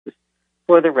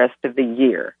for the rest of the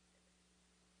year.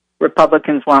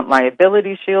 Republicans want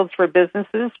liability shields for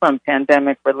businesses from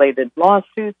pandemic-related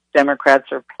lawsuits. Democrats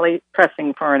are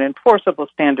pressing for an enforceable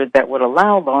standard that would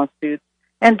allow lawsuits,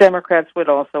 and Democrats would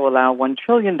also allow $1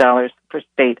 trillion for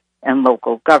state and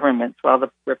local governments, while the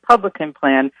Republican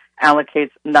plan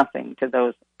allocates nothing to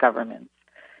those governments.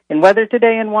 In weather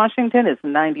today in Washington, it's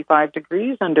 95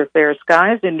 degrees under fair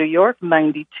skies. In New York,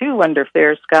 92 under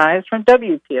fair skies. From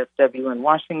WPSW in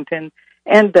Washington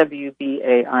and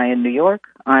WBAI in New York,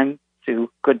 I'm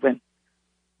Sue Goodwin.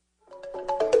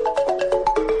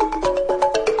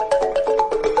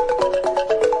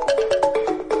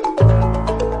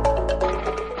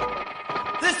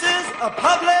 This is a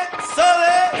public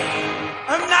service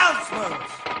announcement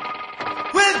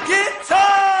with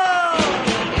guitar.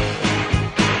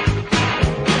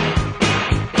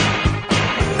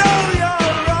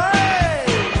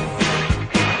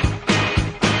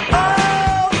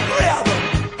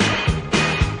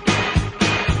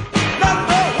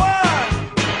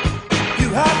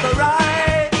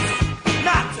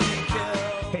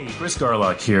 Chris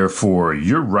Garlock here for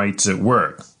Your Rights at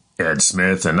Work. Ed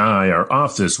Smith and I are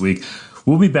off this week.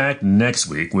 We'll be back next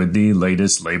week with the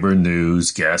latest labor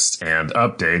news, guests, and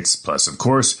updates, plus, of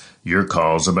course, your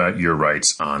calls about your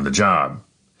rights on the job.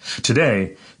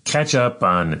 Today, catch up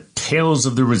on Tales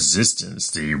of the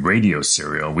Resistance, the radio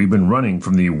serial we've been running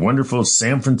from the wonderful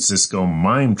San Francisco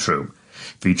Mime Troupe,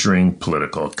 featuring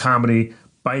political comedy,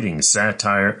 biting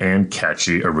satire, and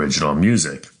catchy original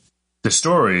music. The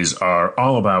stories are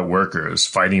all about workers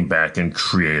fighting back in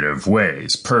creative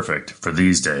ways, perfect for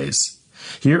these days.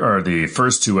 Here are the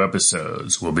first two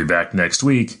episodes. We'll be back next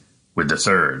week with the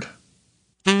third.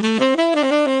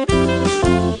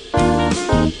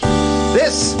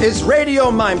 This is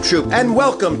Radio Mime Troupe, and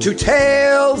welcome to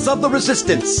Tales of the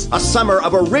Resistance, a summer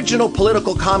of original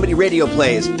political comedy radio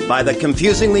plays by the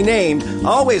confusingly named,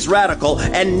 always radical,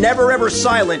 and never ever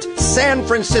silent San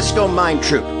Francisco Mime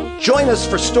Troupe. Join us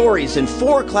for stories in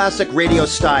 4 classic radio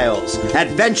styles: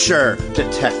 adventure,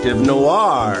 detective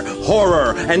noir,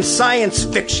 horror, and science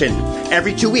fiction.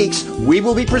 Every 2 weeks, we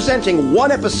will be presenting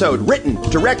one episode written,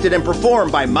 directed, and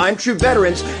performed by Mime Troupe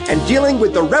veterans and dealing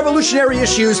with the revolutionary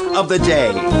issues of the day.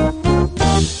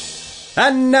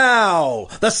 And now,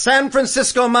 the San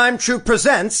Francisco Mime Troupe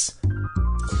presents...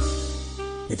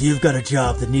 If you've got a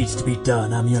job that needs to be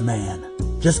done, I'm your man.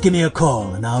 Just give me a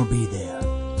call and I'll be there.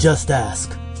 Just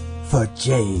ask for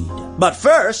Jade. But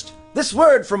first, this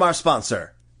word from our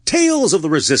sponsor. Tales of the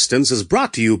Resistance is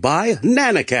brought to you by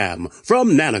Nanocam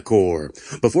from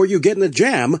Nanocor. Before you get in a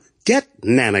jam, get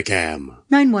Nanocam.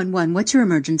 911, what's your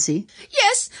emergency?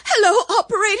 Yes, hello,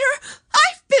 operator.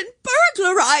 I've been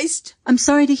burglarized. I'm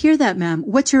sorry to hear that, ma'am.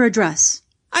 What's your address?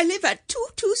 I live at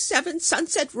 227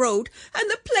 Sunset Road, and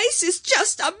the place is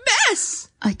just a mess.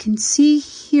 I can see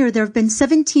here there have been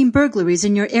 17 burglaries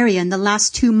in your area in the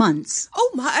last 2 months.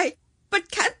 Oh, my. But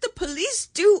can't the police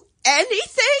do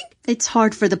anything? It's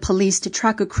hard for the police to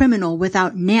track a criminal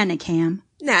without Nanocam.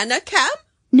 Nanocam?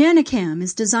 Nanocam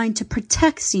is designed to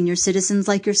protect senior citizens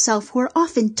like yourself who are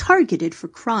often targeted for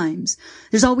crimes.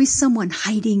 There's always someone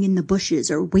hiding in the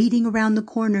bushes or waiting around the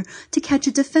corner to catch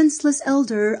a defenseless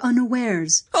elder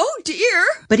unawares. Oh, dear.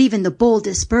 But even the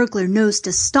boldest burglar knows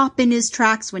to stop in his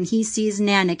tracks when he sees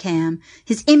Nanocam.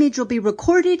 His image will be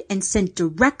recorded and sent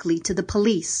directly to the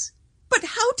police. But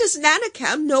how does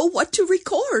Nanocam know what to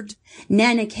record?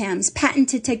 Nanocam's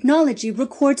patented technology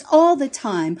records all the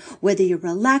time, whether you're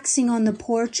relaxing on the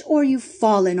porch or you've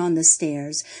fallen on the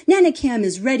stairs. Nanocam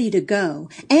is ready to go,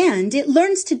 and it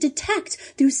learns to detect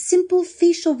through simple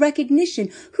facial recognition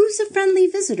who's a friendly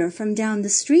visitor from down the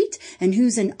street and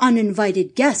who's an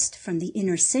uninvited guest from the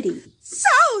inner city.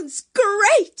 Sounds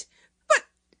great! But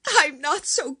I'm not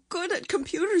so good at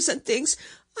computers and things.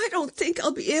 I don't think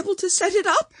I'll be able to set it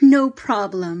up. No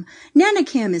problem.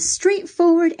 Nanocam is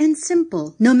straightforward and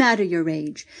simple, no matter your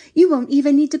age. You won't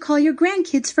even need to call your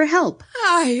grandkids for help.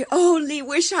 I only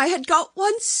wish I had got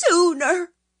one sooner.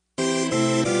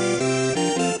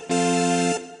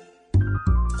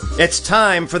 It's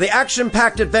time for the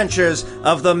action-packed adventures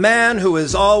of the man who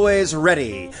is always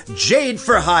ready, Jade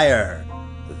for Hire.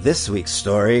 This week's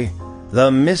story, The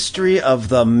Mystery of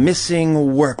the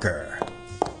Missing Worker.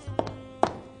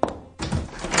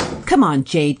 Come on,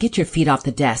 Jade, get your feet off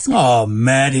the desk. Oh,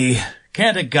 Maddie,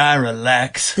 can't a guy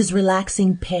relax? Does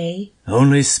relaxing pay?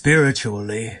 Only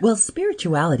spiritually. Well,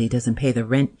 spirituality doesn't pay the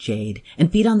rent, Jade,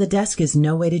 and feet on the desk is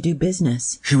no way to do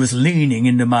business. She was leaning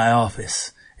into my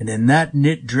office, and in that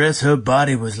knit dress her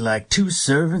body was like 2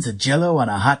 servings of Jell-O on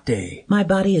a hot day. My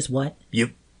body is what? You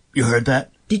heard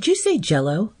that? Did you say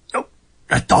Jell-O? Oh,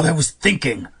 I thought I was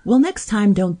thinking. Well, next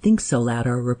time don't think so loud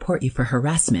or I'll report you for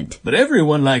harassment. But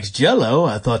everyone likes Jell-O,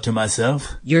 I thought to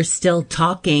myself. You're still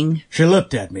talking. She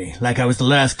looked at me like I was the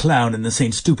last clown in the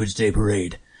St. Stupid's Day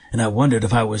parade, and I wondered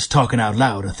if I was talking out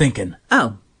loud or thinking.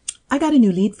 Oh, I got a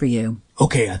new lead for you.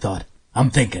 Okay, I thought. I'm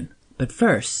thinking. But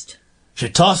first... She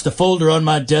tossed a folder on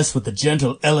my desk with the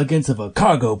gentle elegance of a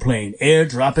cargo plane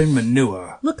air-dropping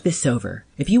manure. Look this over.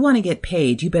 If you want to get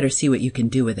paid, you better see what you can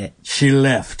do with it. She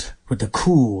left with the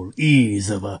cool ease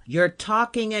of a... You're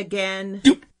talking again?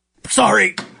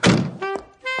 Sorry!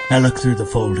 I looked through the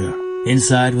folder.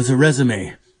 Inside was a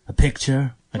resume, a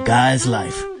picture, a guy's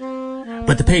life.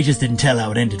 But the pages didn't tell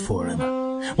how it ended for him.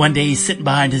 One day he's sitting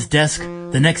behind his desk.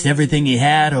 The next everything he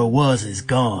had or was is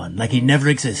gone, like he never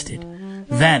existed.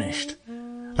 Vanished.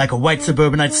 Like a white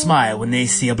suburbanite smile when they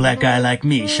see a black guy like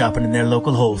me shopping in their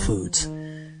local Whole Foods.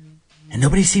 And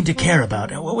nobody seemed to care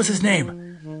about it. What was his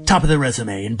name? Top of the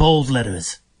resume, in bold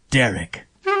letters. Derek.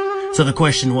 So the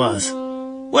question was,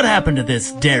 what happened to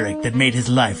this Derek that made his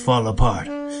life fall apart?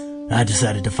 I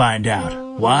decided to find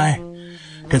out. Why?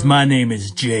 Because my name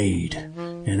is Jade,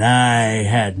 and I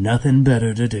had nothing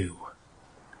better to do.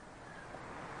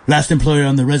 Last employer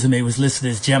on the resume was listed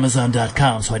as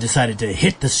Jamazon.com, so I decided to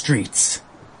hit the streets.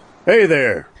 Hey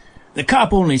there. The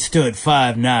cop only stood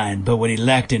 5'9", but what he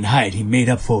lacked in height, he made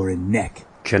up for in neck.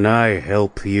 Can I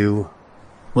help you?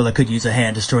 Well, I could use a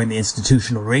hand destroying the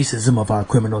institutional racism of our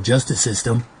criminal justice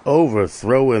system.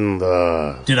 Overthrowing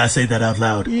the... Did I say that out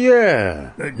loud?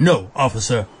 Yeah. No,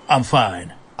 officer. I'm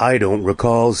fine. I don't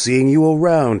recall seeing you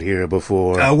around here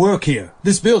before. I work here.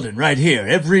 This building right here,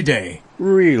 every day.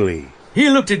 Really? He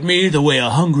looked at me the way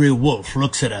a hungry wolf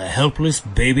looks at a helpless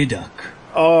baby duck.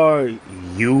 Are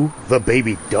you the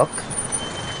baby duck?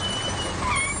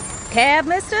 Cab,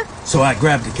 mister? So I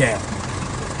grabbed a cab.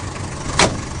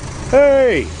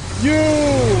 Hey, you!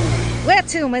 Where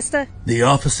to, mister? The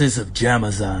offices of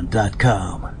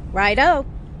Jamazon.com. Righto.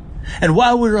 And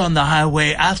while we were on the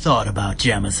highway, I thought about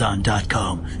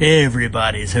Jamazon.com.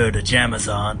 Everybody's heard of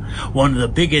Jamazon, one of the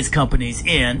biggest companies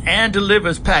in and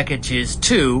delivers packages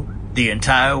to the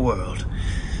entire world.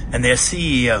 And their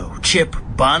CEO, Chip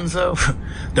Bonzo,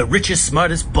 the richest,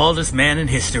 smartest, baldest man in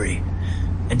history.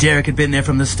 And Derek had been there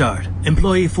from the start.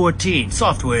 Employee 14,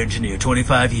 software engineer,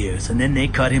 25 years. And then they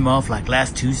cut him off like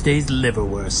last Tuesday's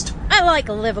liverwurst. I like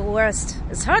a liverwurst.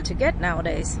 It's hard to get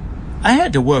nowadays. I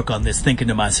had to work on this thinking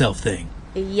to myself thing.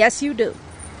 Yes, you do.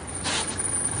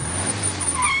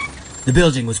 The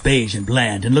building was beige and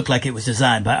bland and looked like it was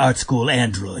designed by art school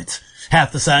androids.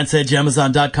 Half the sign said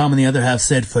Jamazon.com and the other half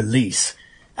said for lease.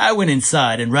 I went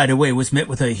inside and right away was met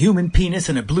with a human penis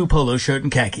and a blue polo shirt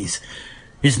and khakis.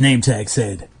 His name tag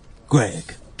said,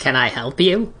 Greg. Can I help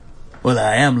you? Well,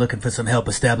 I am looking for some help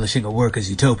establishing a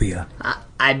workers' utopia.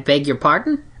 I beg your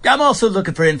pardon? I'm also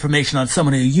looking for information on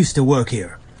someone who used to work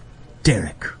here.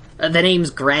 Derek. The name's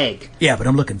Greg. Yeah, but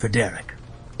I'm looking for Derek.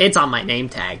 It's on my name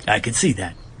tag. I can see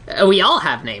that. We all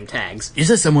have name tags. Is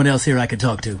there someone else here I can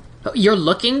talk to? You're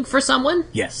looking for someone?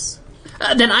 Yes.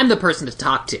 Then I'm the person to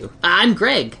talk to. I'm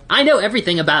Greg. I know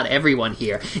everything about everyone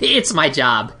here. It's my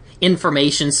job.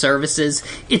 Information services.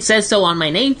 It says so on my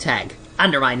name tag.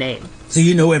 Under my name. So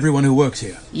you know everyone who works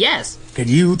here? Yes. Can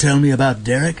you tell me about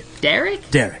Derek? Derek?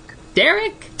 Derek.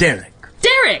 Derek? Derek.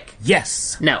 Derek!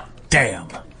 Yes. No. Damn.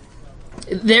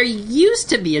 There used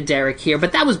to be a Derek here,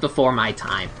 but that was before my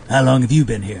time. How long have you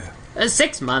been here?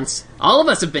 6 months. All of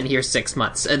us have been here 6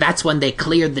 months. That's when they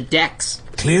cleared the decks.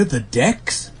 Cleared the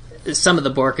decks? Some of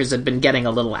the workers had been getting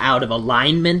a little out of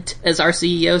alignment, as our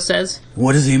CEO says.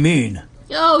 What does he mean?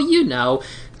 Oh, you know,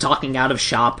 talking out of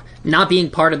shop, not being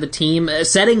part of the team,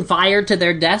 setting fire to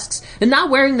their desks, and not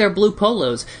wearing their blue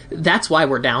polos. That's why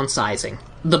we're downsizing.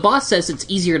 The boss says it's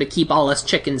easier to keep all us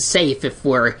chickens safe if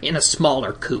we're in a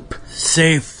smaller coop.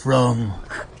 Safe from...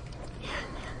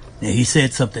 He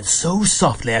said something so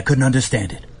softly I couldn't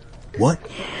understand it. What?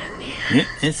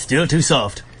 It's still too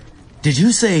soft. Did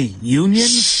you say union?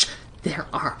 Shh! There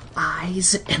are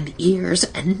eyes and ears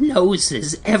and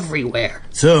noses everywhere.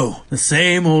 So, the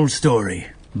same old story.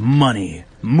 Money,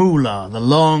 moolah, the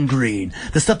long green,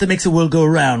 the stuff that makes the world go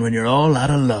round when you're all out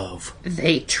of love.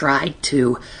 They tried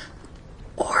to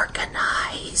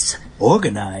organize.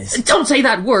 Organize? Don't say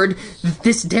that word!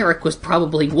 This Derek was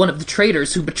probably one of the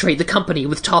traitors who betrayed the company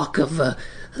with talk of,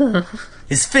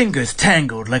 His fingers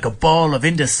tangled like a ball of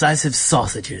indecisive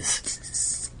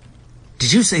sausages.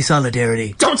 Did you say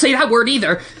solidarity? Don't say that word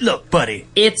either! Look, buddy.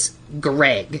 It's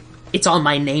Greg. It's on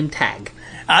my name tag.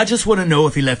 I just want to know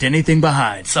if he left anything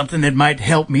behind, something that might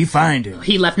help me find him.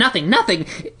 He left nothing,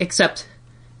 except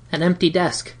an empty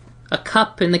desk, a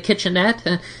cup in the kitchenette,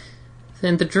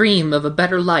 and the dream of a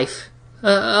better life.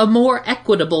 A more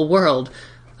equitable world.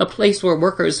 A place where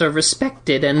workers are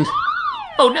respected and...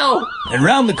 Oh no! And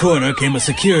round the corner came a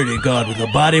security guard with a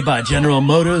body by General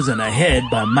Motors and a head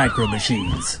by Micro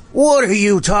Machines. What are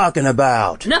you talking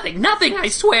about? Nothing, I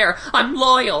swear! I'm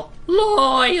loyal!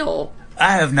 Loyal!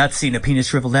 I have not seen a penis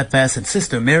shrivel that fast since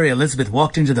Sister Mary Elizabeth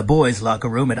walked into the boys' locker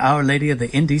room at Our Lady of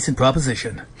the Indecent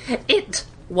Proposition. It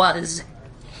was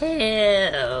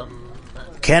him.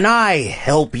 Can I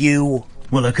help you?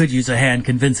 Well, I could use a hand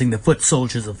convincing the foot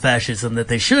soldiers of fascism that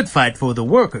they should fight for the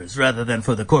workers rather than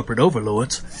for the corporate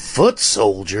overlords. Foot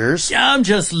soldiers? I'm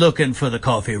just looking for the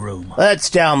coffee room. That's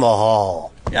down the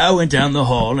hall. I went down the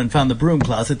hall and found the broom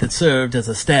closet that served as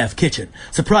a staff kitchen,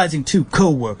 surprising 2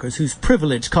 co-workers whose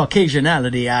privileged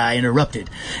Caucasianality I interrupted.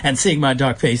 And seeing my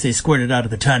dark face, they squirted out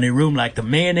of the tiny room like the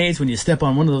mayonnaise when you step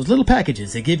on one of those little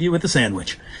packages they give you with a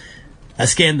sandwich. I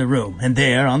scanned the room, and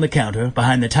there, on the counter,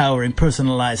 behind the towering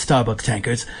personalized Starbucks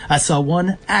tankers, I saw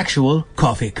one actual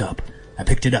coffee cup. I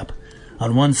picked it up.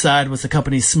 On one side was the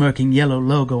company's smirking yellow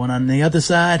logo, and on the other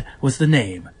side was the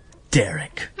name,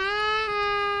 Derek.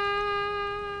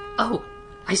 Oh,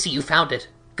 I see you found it.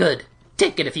 Good.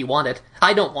 Take it if you want it.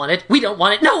 I don't want it. We don't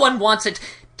want it. No one wants it.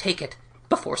 Take it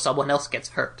before someone else gets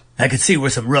hurt. I could see where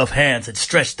some rough hands had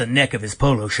stretched the neck of his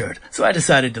polo shirt, so I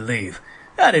decided to leave.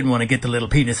 I didn't want to get the little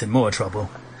penis in more trouble.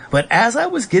 But as I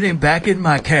was getting back in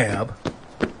my cab...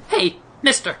 Hey,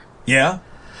 mister. Yeah?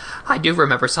 I do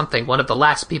remember something one of the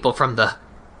last people from the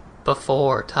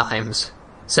before times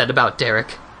said about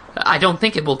Derek. I don't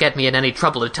think it will get me in any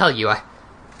trouble to tell you. I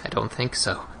don't think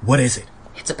so. What is it?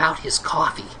 It's about his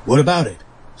coffee. What about it?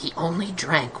 He only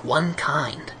drank one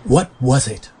kind. What was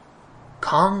it?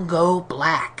 Congo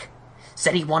Black.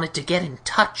 Said he wanted to get in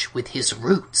touch with his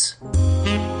roots.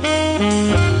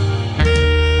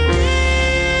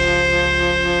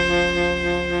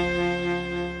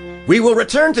 We will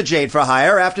return to Jade for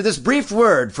Hire after this brief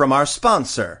word from our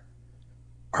sponsor.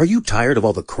 Are you tired of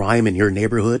all the crime in your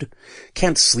neighborhood?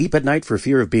 Can't sleep at night for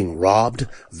fear of being robbed,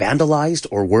 vandalized,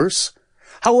 or worse?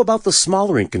 How about the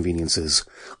smaller inconveniences?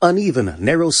 Uneven,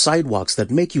 narrow sidewalks that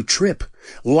make you trip.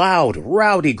 Loud,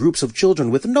 rowdy groups of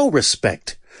children with no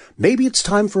respect. Maybe it's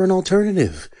time for an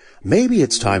alternative. Maybe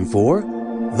it's time for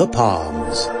The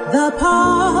Palms. The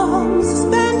Palms,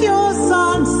 spend your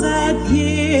sunset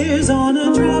years on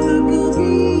a tropical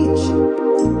beach.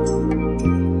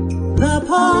 The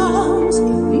Palms,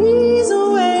 ease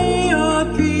away your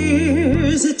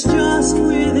fears. It's just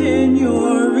within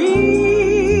your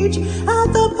reach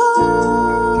at The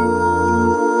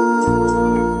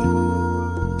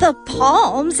Palms. The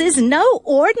Palms is no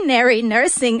ordinary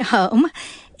nursing home.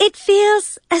 It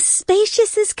feels as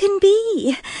spacious as can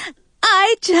be.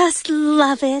 I just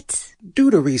love it. Due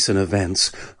to recent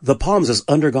events, The Palms has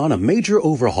undergone a major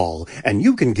overhaul, and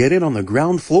you can get in on the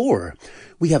ground floor.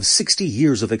 We have 60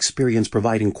 years of experience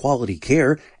providing quality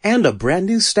care and a brand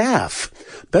new staff.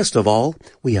 Best of all,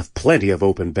 we have plenty of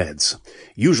open beds.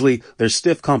 Usually, there's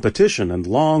stiff competition and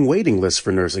long waiting lists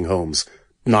for nursing homes.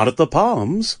 Not at The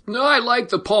Palms. I like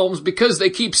The Palms because they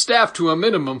keep staff to a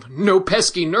minimum. No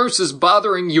pesky nurses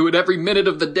bothering you at every minute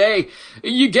of the day.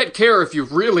 You get care if you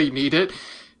really need it,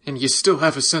 and you still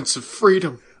have a sense of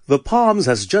freedom. The Palms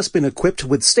has just been equipped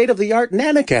with state-of-the-art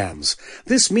nanocams.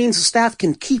 This means staff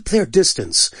can keep their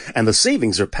distance, and the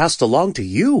savings are passed along to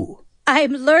you.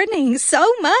 I'm learning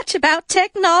so much about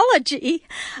technology.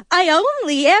 I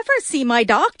only ever see my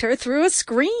doctor through a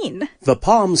screen. The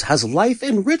Palms has life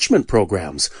enrichment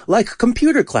programs, like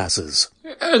computer classes.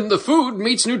 And the food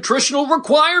meets nutritional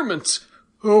requirements.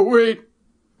 Oh, wait.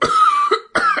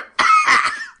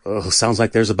 Oh, sounds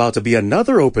like there's about to be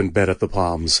another open bed at The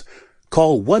Palms.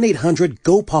 Call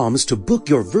 1-800-GO-PALMS to book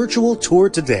your virtual tour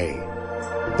today.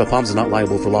 The Palms is not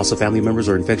liable for loss of family members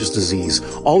or infectious disease.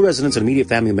 All residents and immediate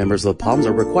family members of the Palms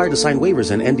are required to sign waivers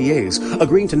and NDAs,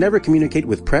 agreeing to never communicate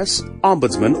with press,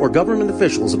 ombudsman, or government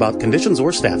officials about conditions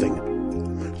or staffing.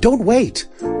 Don't wait.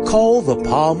 Call the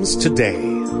Palms today.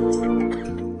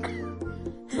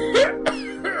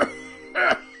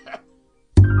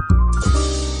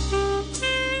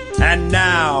 And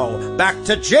now, back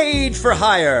to Jade for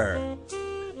Hire.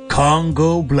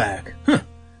 Congo Black. Huh.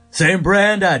 Same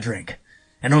brand I drink.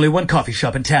 And only one coffee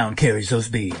shop in town carries those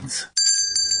beans.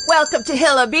 Welcome to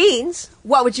Hill of Beans.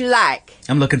 What would you like?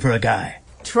 I'm looking for a guy.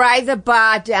 Try the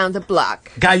bar down the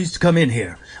block. Guy used to come in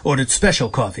here. Ordered special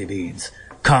coffee beans.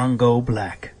 Congo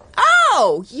Black.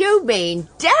 Oh, you mean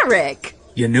Derek.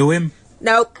 You knew him?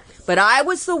 Nope, but I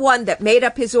was the one that made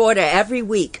up his order every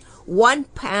week. 1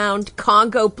 pound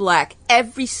Congo Black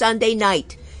every Sunday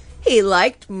night. He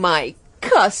liked my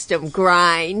custom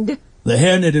grind. The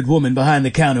hair-knitted woman behind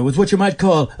the counter was what you might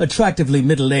call attractively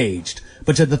middle-aged,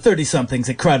 but to the 30-somethings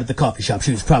that crowded the coffee shop,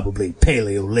 she was probably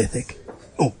Paleolithic.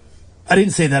 Oh, I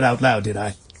didn't say that out loud, did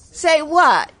I? Say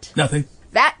what? Nothing.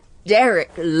 That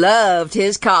Derek loved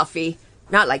his coffee.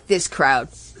 Not like this crowd.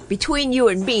 Between you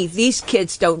and me, these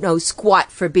kids don't know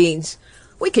squat for beans.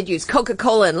 We could use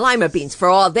Coca-Cola and lima beans for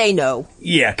all they know.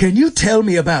 Yeah, can you tell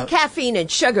me about... Caffeine and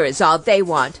sugar is all they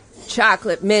want.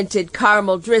 Chocolate, minted,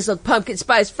 caramel, drizzled, pumpkin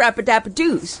spice,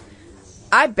 frappadappadoos.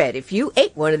 I bet if you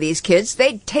ate one of these kids,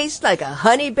 they'd taste like a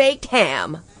honey-baked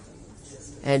ham.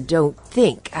 And don't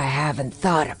think I haven't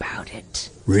thought about it.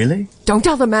 Really? Don't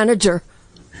tell the manager.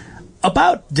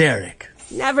 About Derek.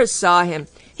 Never saw him.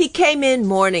 He came in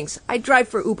mornings. I drive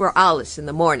for Uber Alles in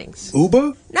the mornings.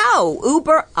 Uber? No,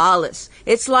 Uber Alles.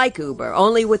 It's like Uber,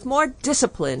 only with more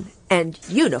discipline and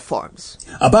uniforms.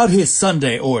 About his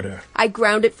Sunday order. I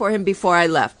ground it for him before I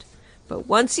left. But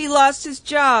once he lost his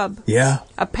job... Yeah?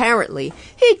 Apparently,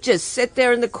 he'd just sit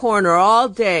there in the corner all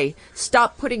day,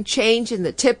 stop putting change in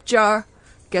the tip jar.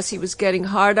 Guess he was getting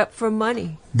hard up for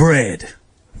money. Bread.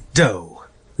 Dough.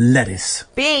 Lettuce.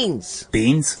 Beans.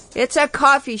 Beans? It's a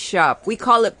coffee shop. We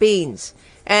call it Beans.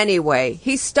 Anyway,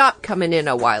 he stopped coming in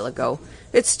a while ago.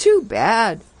 It's too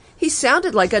bad. He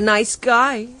sounded like a nice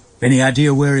guy. Any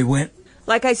idea where he went?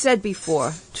 Like I said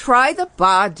before, try the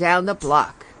bar down the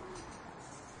block.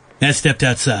 I stepped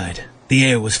outside. The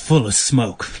air was full of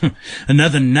smoke.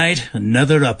 Another night,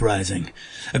 another uprising.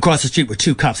 Across the street were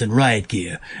two cops in riot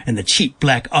gear, and the cheap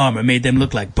black armor made them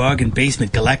look like bargain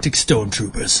basement galactic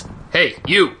stormtroopers. Hey,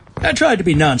 you! I tried to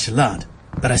be nonchalant,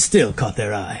 but I still caught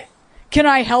their eye. Can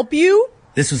I help you?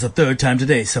 This was the third time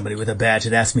today somebody with a badge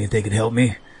had asked me if they could help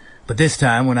me. But this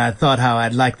time, when I thought how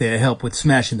I'd like their help with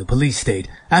smashing the police state,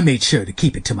 I made sure to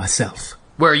keep it to myself.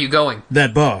 Where are you going?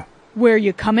 That bar. Where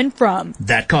you coming from?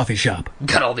 That coffee shop.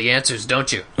 Got all the answers, don't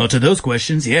you? Well, to those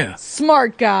questions, yeah.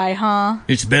 Smart guy, huh?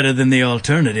 It's better than the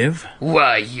alternative.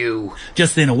 Why, you...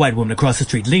 Just then, a white woman across the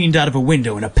street leaned out of a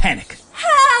window in a panic.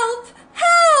 Help!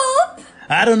 Help!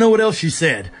 I don't know what else she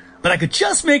said, but I could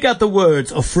just make out the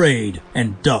words afraid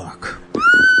and dark.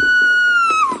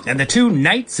 And the two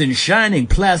knights in shining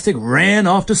plastic ran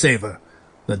off to save her.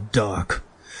 The dark.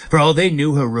 For all they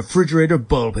knew, her refrigerator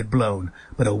bulb had blown,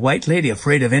 but a white lady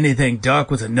afraid of anything dark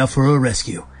was enough for her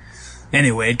rescue.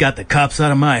 Anyway, it got the cops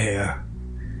out of my hair.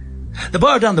 The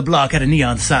bar down the block had a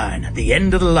neon sign, the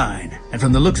end of the line, and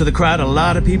from the looks of the crowd, a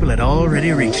lot of people had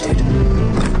already reached it.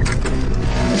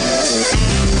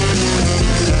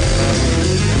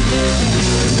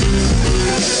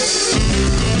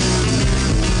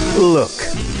 Look,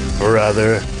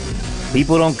 brother,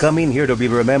 people don't come in here to be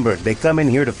remembered. They come in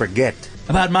here to forget.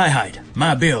 About my height,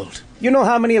 my build. You know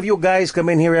how many of you guys come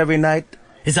in here every night?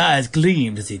 His eyes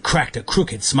gleamed as he cracked a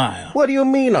crooked smile. What do you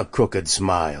mean, a crooked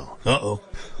smile? Uh-oh.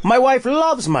 My wife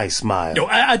loves my smile. No,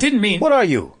 I didn't mean... What are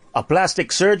you, a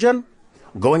plastic surgeon?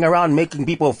 Going around making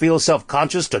people feel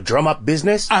self-conscious to drum up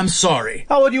business? I'm sorry.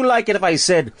 How would you like it if I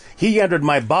said he entered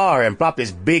my bar and plopped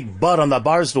his big butt on the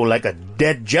bar stool like a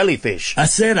dead jellyfish? I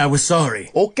said I was sorry.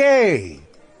 Okay.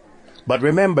 But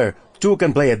remember, two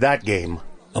can play at that game.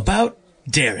 About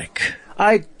Derek.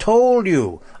 I told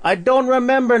you, I don't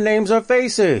remember names or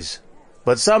faces.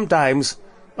 But sometimes,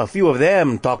 a few of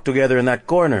them talk together in that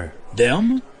corner.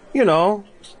 Them? You know,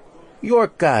 your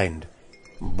kind,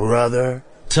 brother.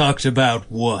 Talked about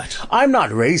what? I'm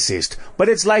not racist, but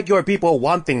it's like your people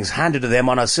want things handed to them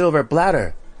on a silver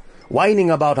platter. Whining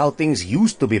about how things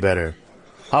used to be better.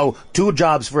 How 2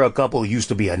 jobs for a couple used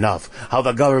to be enough. How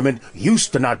the government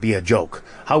used to not be a joke.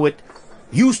 How it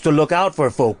used to look out for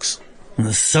folks.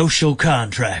 The social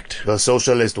contract. The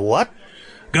socialist what?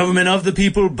 Government of the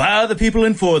people, by the people,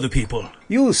 and for the people.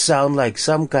 You sound like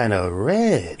some kind of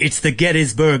red. It's the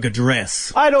Gettysburg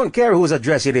Address. I don't care whose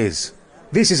address it is.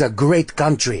 This is a great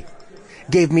country.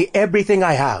 Gave me everything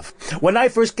I have. When I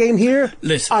first came here,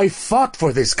 listen, I fought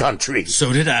for this country.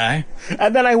 So did I.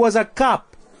 And then I was a cop.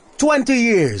 20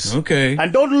 years. Okay.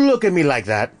 And don't look at me like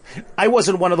that. I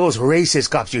wasn't one of those racist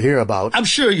cops you hear about. I'm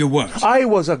sure you weren't. I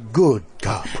was a good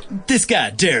cop. This guy,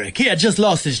 Derek, he had just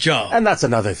lost his job. And that's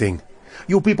another thing.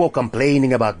 You people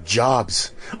complaining about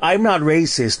jobs. I'm not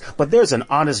racist, but there's an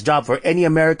honest job for any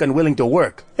American willing to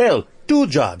work. Hell, 2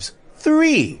 jobs.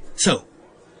 3. So,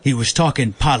 he was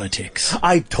talking politics.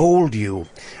 I told you.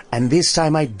 And this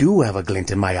time I do have a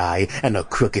glint in my eye and a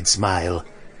crooked smile.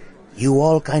 You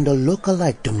all kind of look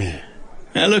alike to me.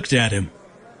 I looked at him,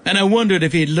 and I wondered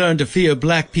if he'd learned to fear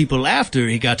black people after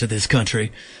he got to this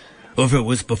country, or if it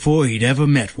was before he'd ever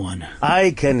met one.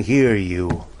 I can hear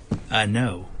you. I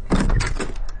know.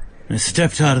 I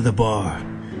stepped out of the bar.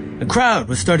 A crowd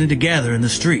was starting to gather in the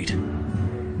street.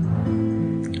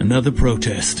 Another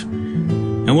protest.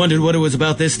 I wondered what it was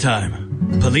about this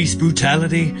time. Police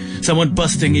brutality? Someone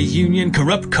busting a union?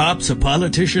 Corrupt cops or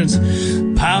politicians?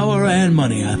 Power and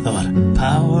money, I thought.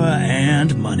 Power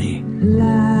and money.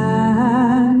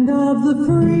 Land of the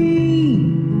free,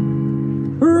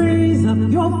 raise up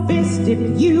your fist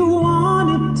if you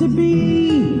want it to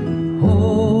be.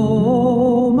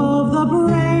 Home of the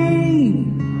brave,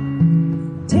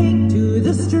 take to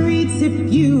the streets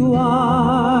if you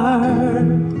are.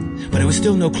 But I was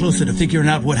still no closer to figuring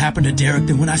out what happened to Derek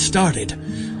than when I started.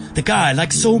 The guy,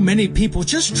 like so many people,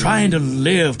 just trying to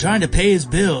live, trying to pay his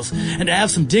bills, and to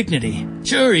have some dignity.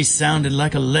 Sure, he sounded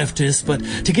like a leftist, but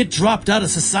to get dropped out of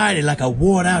society like a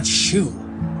worn-out shoe.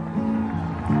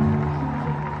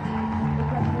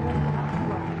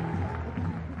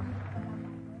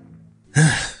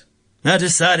 I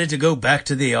decided to go back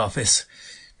to the office.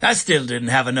 I still didn't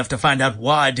have enough to find out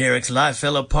why Derek's life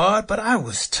fell apart, but I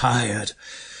was tired.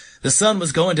 The sun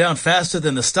was going down faster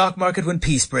than the stock market when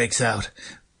peace breaks out.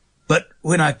 But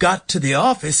when I got to the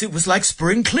office, it was like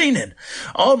spring cleaning.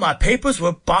 All my papers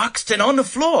were boxed and on the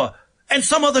floor. And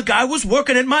some other guy was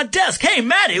working at my desk. Hey,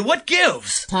 Maddie, what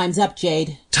gives? Time's up,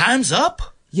 Jade. Time's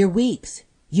up? Your weeks.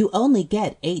 You only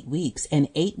get 8 weeks, and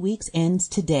 8 weeks ends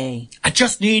today. I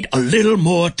just need a little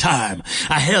more time.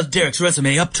 I held Derek's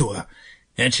resume up to her.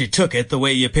 And she took it the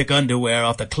way you pick underwear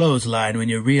off the clothesline when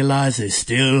you realize they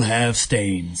still have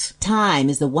stains. Time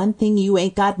is the one thing you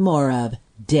ain't got more of,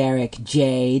 Derek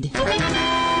Jade.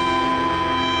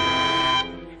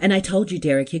 And I told you,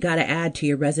 Derek, you gotta add to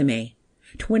your resume.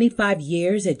 25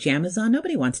 years at Jamazon,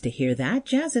 nobody wants to hear that.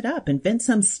 Jazz it up, invent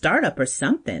some startup or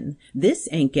something. This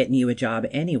ain't getting you a job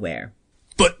anywhere.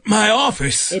 But my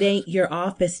office... It ain't your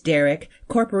office, Derek.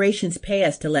 Corporations pay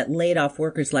us to let laid-off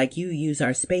workers like you use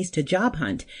our space to job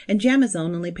hunt, and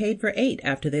Jamazon only paid for 8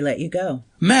 after they let you go.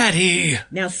 Maddie!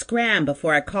 Now scram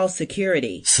before I call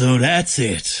security. So that's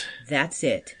it. That's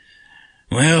it.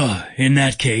 Well, in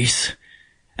that case...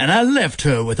 And I left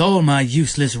her with all my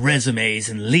useless resumes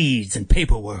and leads and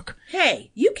paperwork.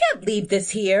 Hey, you can't leave this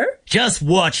here. Just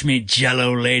watch me,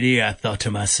 Jello lady, I thought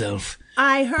to myself.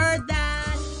 I heard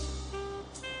that.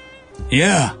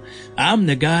 Yeah, I'm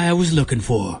the guy I was looking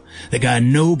for. The guy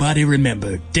nobody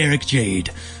remembered, Derek Jade,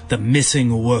 the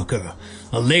missing worker.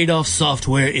 A laid-off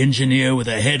software engineer with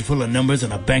a head full of numbers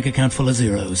and a bank account full of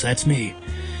zeros. That's me.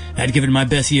 I'd given my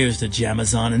best years to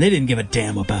Jamazon, and they didn't give a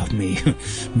damn about me.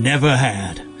 Never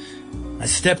had. I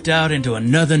stepped out into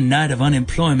another night of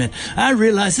unemployment. I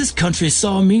realized this country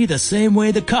saw me the same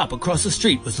way the cop across the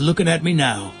street was looking at me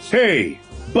now. Hey,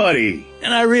 buddy.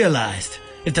 And I realized,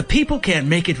 if the people can't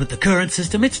make it with the current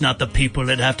system, it's not the people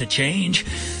that have to change.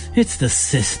 It's the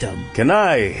system. Can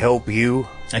I help you?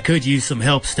 I could use some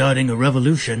help starting a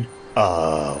revolution.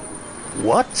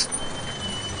 What?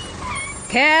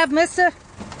 Cab, mister?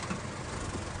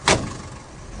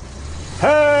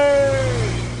 Hey!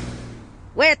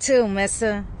 Where to,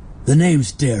 mister? The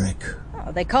name's Derek.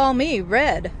 Oh, they call me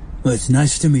Red. Well, it's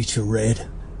nice to meet you, Red.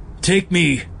 Take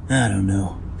me, I don't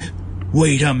know.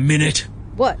 Wait a minute.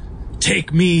 What?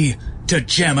 Take me to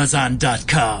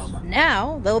Jamazon.com.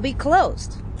 Now they'll be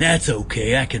closed. That's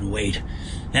okay, I can wait.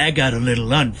 I got a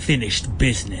little unfinished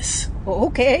business.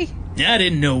 Okay. I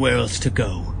didn't know where else to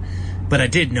go. But I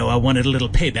did know I wanted a little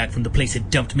payback from the place that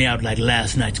dumped me out like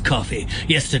last night's coffee,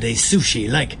 yesterday's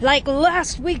sushi, like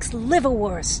last week's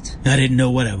liverwurst. I didn't know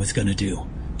what I was gonna do.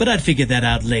 But I'd figure that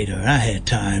out later. I had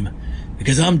time.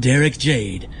 Because I'm Derek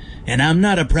Jade. And I'm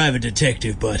not a private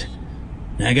detective, but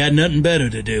I got nothing better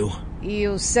to do.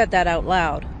 You said that out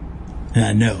loud.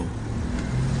 I know.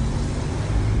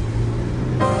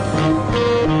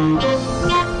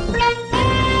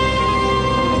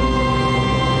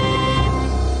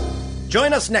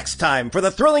 Join us next time for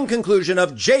the thrilling conclusion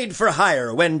of Jade for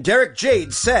Hire when Derek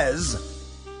Jade says...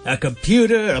 A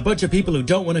computer, a bunch of people who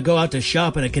don't want to go out to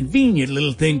shop, and a convenient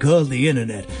little thing called the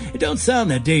internet. It don't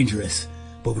sound that dangerous,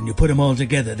 but when you put them all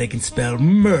together, they can spell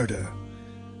murder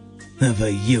of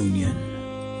a union.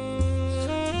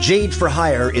 Jade for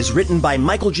Hire is written by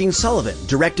Michael Gene Sullivan,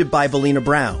 directed by Valina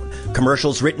Brown.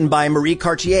 Commercials written by Marie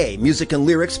Cartier, music and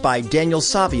lyrics by Daniel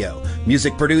Savio,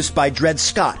 music produced by Dred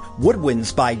Scott,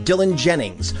 woodwinds by Dylan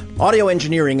Jennings, audio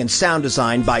engineering and sound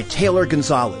design by Taylor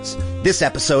Gonzalez. This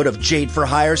episode of Jade for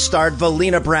Hire starred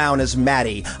Valina Brown as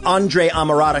Maddie, Andre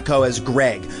Amoratico as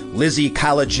Greg, Lizzie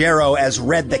Calagero as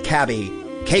Red the Cabbie,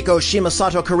 Keiko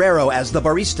Shimasato Carrero as the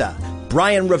barista,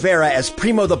 Brian Rivera as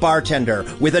Primo the bartender,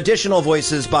 with additional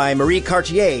voices by Marie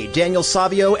Cartier, Daniel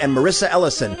Savio, and Marissa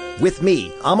Ellison, with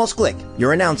me, Amos Glick,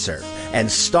 your announcer,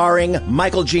 and starring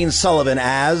Michael Gene Sullivan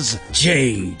as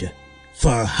Jade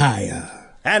for Hire.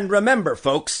 And remember,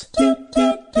 folks...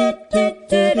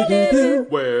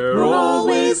 We're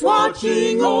always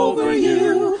watching over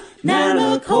you.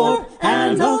 Nanacorp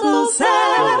and Uncle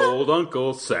Sam. Old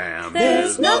Uncle Sam.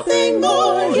 There's nothing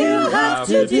more you have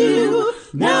to do.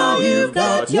 Now you've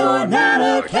got your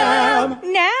Nanacam.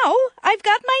 Now I've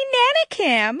got my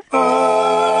Nanacam.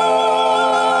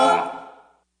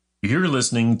 You're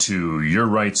listening to Your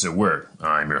Rights at Work.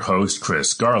 I'm your host,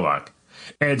 Chris Garlock.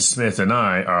 Ed Smith and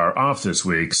I are off this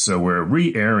week, so we're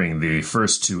re-airing the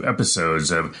first 2 episodes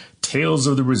of Tales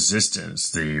of the Resistance,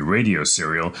 the radio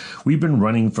serial we've been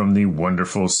running from the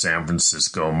wonderful San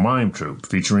Francisco Mime Troupe,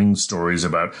 featuring stories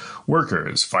about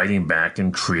workers fighting back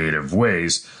in creative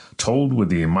ways, told with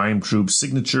the Mime Troupe's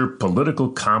signature political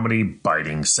comedy,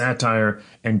 biting satire,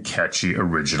 and catchy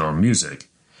original music.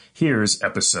 Here's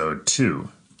episode 2.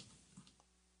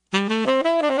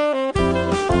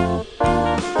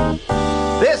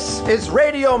 This is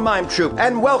Radio Mime Troupe,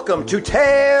 and welcome to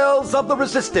Tales of the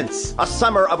Resistance, a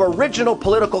summer of original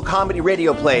political comedy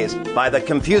radio plays by the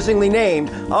confusingly named,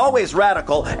 always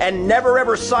radical, and never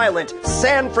ever silent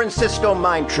San Francisco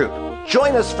Mime Troupe.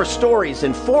 Join us for stories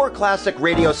in 4 classic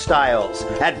radio styles: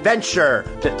 adventure,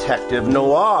 detective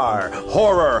noir,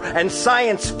 horror, and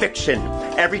science fiction.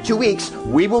 Every 2 weeks,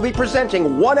 we will be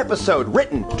presenting 1 episode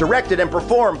written, directed, and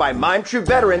performed by Mime Troupe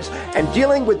veterans and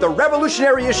dealing with the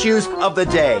revolutionary issues of the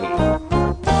day.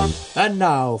 And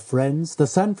now, friends, the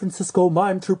San Francisco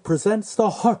Mime Troupe presents the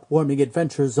heartwarming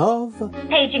adventures of...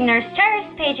 Paging Nurse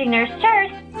Terse, Paging Nurse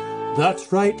Terse.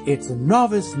 That's right, it's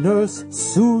novice nurse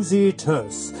Susie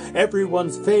Terse,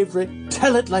 everyone's favorite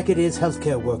tell-it-like-it-is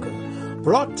healthcare worker.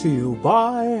 Brought to you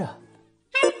by...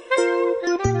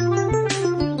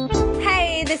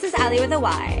 Hey, this is Allie with a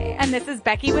Y. And this is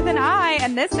Becky with an I,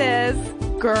 and this is...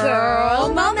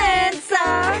 Girl Moments!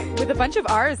 With a bunch of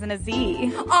R's and a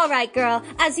Z. All right, girl.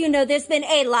 As you know, there's been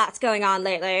a lot going on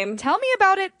lately. Tell me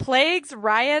about it. Plagues,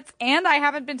 riots, and I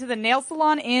haven't been to the nail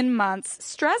salon in months.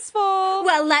 Stressful.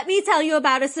 Well, let me tell you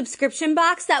about a subscription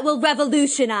box that will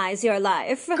revolutionize your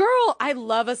life. Girl, I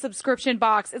love a subscription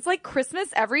box. It's like Christmas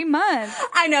every month.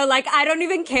 I know, like, I don't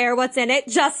even care what's in it.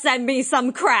 Just send me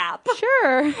some crap.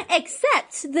 Sure.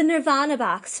 Except the Nirvana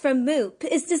box from Moop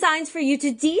is designed for you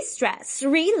to de-stress,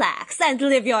 relax, and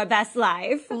live your best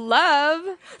life. Love.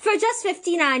 For just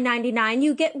 $59.99,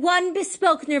 you get 1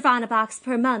 bespoke Nirvana box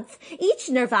per month. Each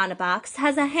Nirvana box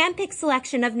has a hand-picked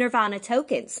selection of Nirvana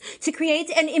tokens to create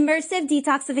an immersive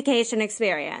detoxification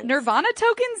experience. Nirvana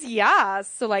tokens? Yeah.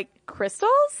 So like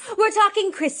crystals? We're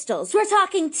talking crystals. We're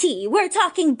talking tea. We're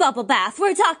talking bubble bath.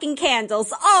 We're talking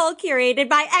candles, all curated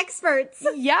by experts.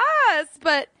 Yes,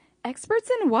 but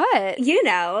experts in what? You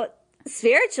know,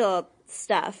 spiritual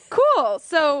stuff. Cool.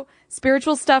 So,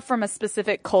 spiritual stuff from a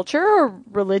specific culture or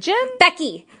religion?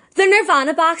 Becky, the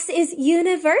Nirvana box is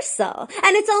universal,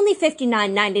 and it's only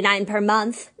 $59.99 per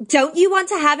month. Don't you want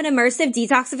to have an immersive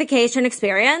detoxification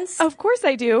experience? Of course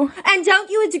I do. And don't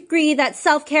you agree that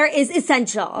self-care is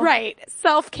essential? Right.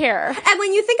 Self-care. And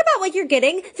when you think about what you're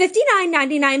getting,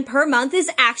 $59.99 per month is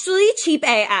actually cheap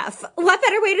AF. What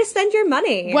better way to spend your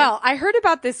money? Well, I heard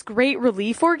about this great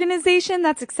relief organization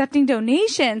that's accepting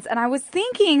donations, and I was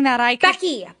thinking that I could...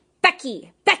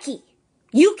 Becky.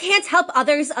 You can't help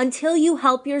others until you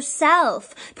help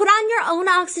yourself. Put on your own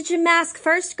oxygen mask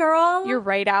first, girl. You're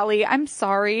right, Allie. I'm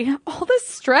sorry. All this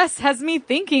stress has me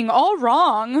thinking all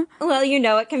wrong. Well, you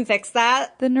know it can fix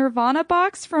that. The Nirvana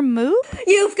box from Moop?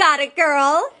 You've got it,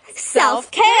 girl.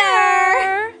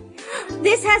 Self-care.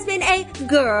 This has been a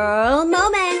Girl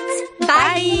Moment.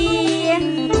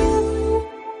 Bye.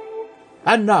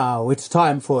 And now it's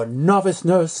time for novice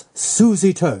nurse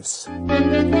Susie Terse.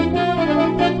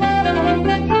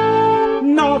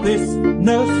 Novice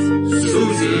nurse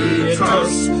Susie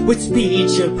Terse, with speed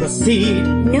she'll proceed.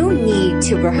 No need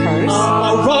to rehearse.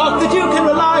 A rock that you can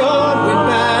rely on when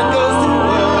bad goes to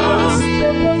worse.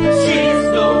 She's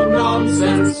no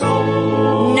nonsense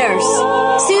soul. Nurse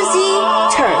Susie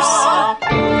Terse.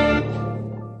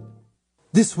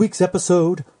 This week's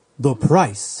episode, The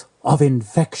Price of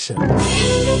Infection.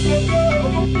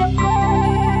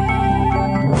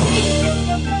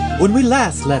 When we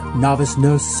last left novice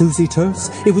nurse Susie Terse,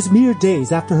 it was mere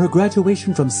days after her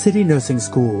graduation from City Nursing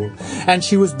School, and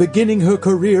she was beginning her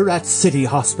career at City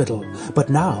Hospital.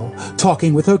 But now,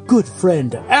 talking with her good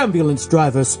friend, ambulance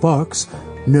driver Sparks,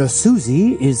 Nurse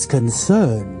Susie is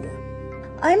concerned.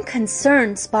 I'm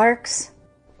concerned, Sparks.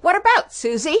 What about,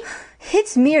 Susie?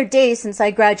 It's mere days since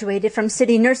I graduated from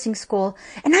City Nursing School,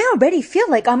 and I already feel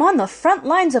like I'm on the front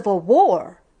lines of a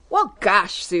war. Well,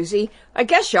 gosh, Susie, I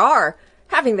guess you are.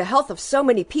 Having the health of so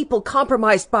many people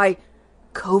compromised by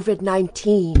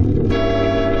COVID-19.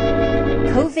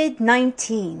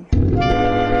 COVID-19.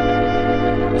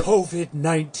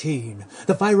 COVID-19,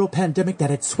 the viral pandemic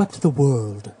that had swept the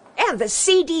world. And the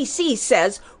CDC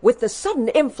says, with the sudden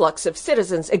influx of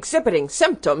citizens exhibiting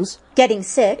symptoms, getting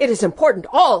sick, it is important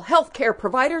all healthcare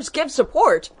providers give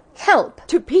support. Help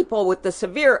to people with the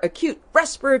severe acute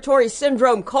respiratory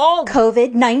syndrome called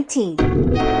COVID-19.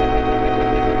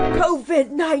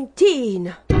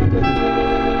 COVID-19.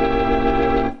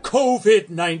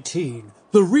 COVID-19.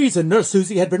 The reason Nurse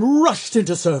Susie had been rushed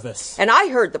into service. And I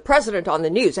heard the president on the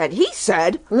news, and he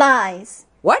said... Lies.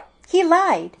 What? He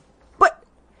lied. But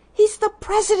he's the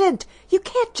president. You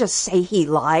can't just say he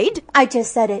lied. I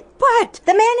just said it. But...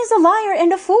 the man is a liar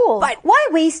and a fool. But... why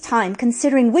waste time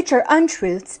considering which are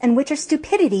untruths and which are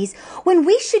stupidities when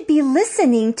we should be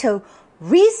listening to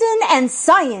reason and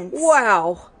science?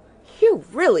 Wow. You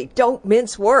really don't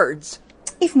mince words.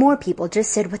 If more people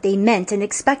just said what they meant and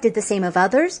expected the same of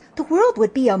others, the world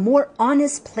would be a more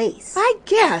honest place. I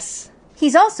guess.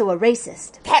 He's also a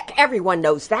racist. Heck, everyone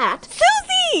knows that.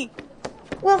 Susie!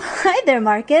 Well, hi there,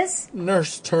 Marcus.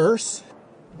 Nurse Terse.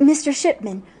 Mr.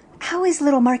 Shipman, how is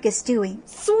little Marcus doing?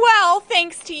 Swell,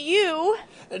 thanks to you.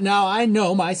 Now, I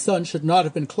know my son should not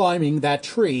have been climbing that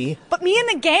tree. But me and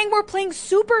the gang were playing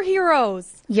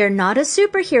superheroes. You're not a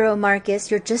superhero, Marcus.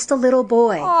 You're just a little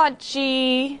boy. Aw,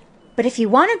 gee. But if you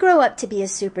want to grow up to be a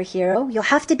superhero, you'll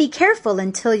have to be careful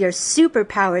until your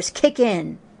superpowers kick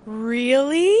in.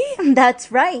 Really? That's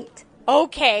right.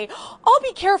 Okay, I'll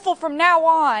be careful from now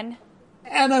on.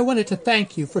 And I wanted to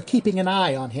thank you for keeping an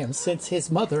eye on him since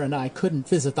his mother and I couldn't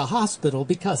visit the hospital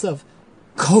because of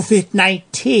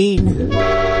COVID-19.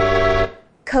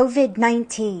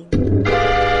 COVID-19.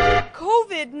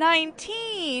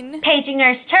 COVID-19. Paging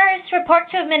Nurse Terse,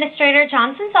 report to Administrator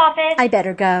Johnson's office. I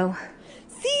better go.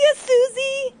 See ya,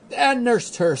 Susie. And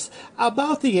Nurse Terse,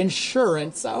 about the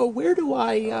insurance, where do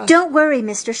I... Don't worry,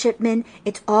 Mr. Shipman.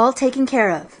 It's all taken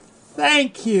care of.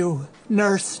 Thank you,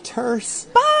 Nurse Terse.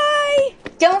 Bye.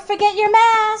 Don't forget your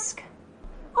mask.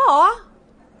 Aw,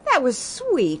 that was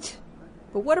sweet.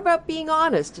 But what about being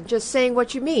honest and just saying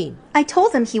what you mean? I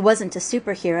told him he wasn't a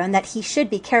superhero and that he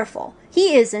should be careful.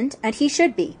 He isn't, and he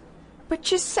should be.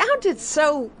 But you sounded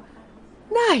so...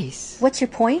 nice. What's your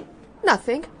point?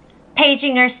 Nothing.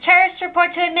 Paging Nurse Terse,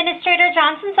 report to Administrator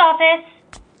Johnson's office.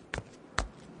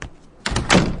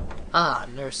 Ah,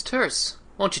 Nurse Terse,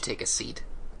 won't you take a seat?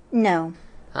 No.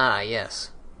 Ah,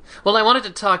 yes. Well, I wanted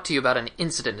to talk to you about an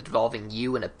incident involving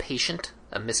you and a patient,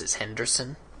 a Mrs.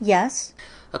 Henderson. Yes?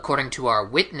 According to our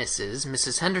witnesses,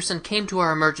 Mrs. Henderson came to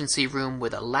our emergency room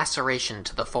with a laceration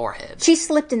to the forehead. She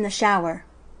slipped in the shower.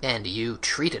 And you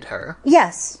treated her.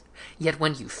 Yes. Yet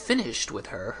when you finished with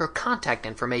her, her contact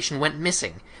information went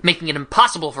missing, making it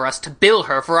impossible for us to bill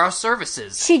her for our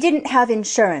services. She didn't have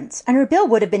insurance, and her bill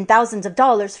would have been thousands of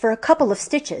dollars for a couple of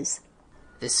stitches.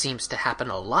 This seems to happen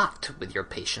a lot with your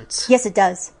patients. Yes, it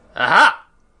does. Aha!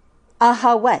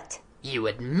 Aha what? You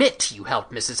admit you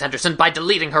helped Mrs. Henderson by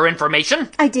deleting her information?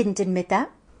 I didn't admit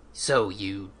that. So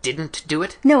you didn't do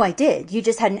it? No, I did. You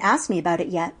just hadn't asked me about it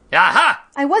yet. Aha!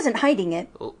 I wasn't hiding it.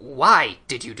 Why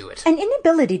did you do it? An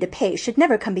inability to pay should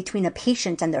never come between a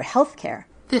patient and their health care.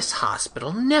 This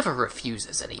hospital never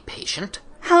refuses any patient.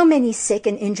 How many sick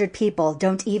and injured people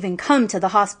don't even come to the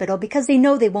hospital because they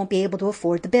know they won't be able to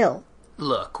afford the bill?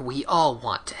 Look, we all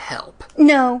want to help.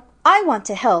 No, I want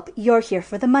to help. You're here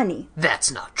for the money.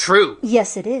 That's not true.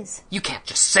 Yes, it is. You can't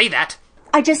just say that.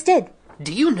 I just did.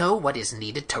 Do you know what is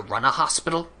needed to run a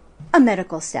hospital? A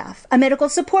medical staff, a medical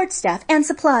support staff, and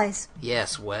supplies.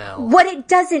 Yes, well... What it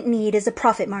doesn't need is a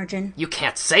profit margin. You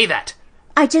can't say that.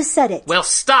 I just said it. Well,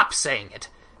 stop saying it.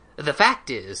 The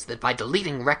fact is that by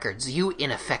deleting records, you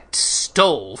in effect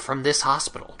stole from this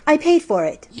hospital. I paid for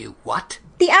it. You what?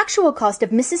 The actual cost of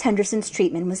Mrs. Henderson's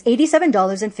treatment was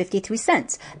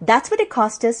 $87.53. That's what it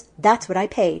cost us. That's what I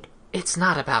paid. It's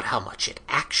not about how much it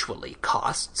actually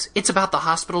costs. It's about the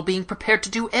hospital being prepared to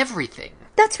do everything.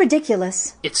 That's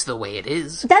ridiculous. It's the way it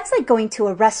is. That's like going to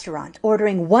a restaurant,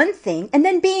 ordering one thing, and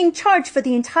then being charged for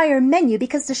the entire menu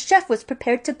because the chef was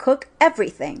prepared to cook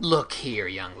everything. Look here,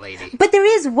 young lady. But there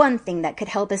is one thing that could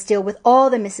help us deal with all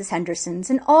the Mrs. Hendersons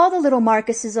and all the little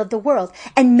Marcuses of the world,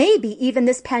 and maybe even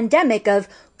this pandemic of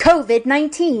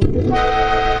COVID-19.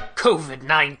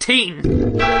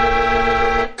 COVID-19?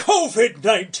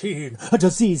 COVID-19, a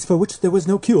disease for which there was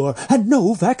no cure and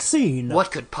no vaccine.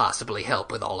 What could possibly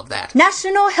help with all of that?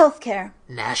 National health care.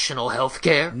 National health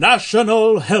care?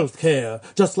 National health care,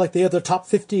 just like the other top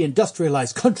 50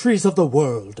 industrialized countries of the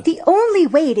world. The only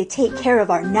way to take care of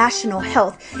our national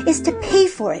health is to pay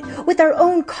for it with our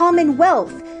own common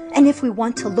wealth. And if we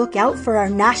want to look out for our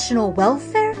national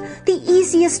welfare, the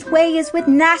easiest way is with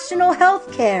national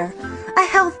health care. A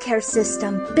healthcare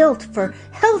system built for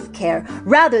healthcare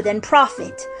rather than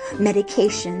profit.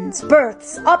 Medications,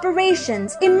 births,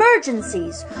 operations,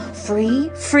 emergencies. Free,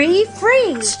 free,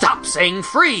 free. Stop saying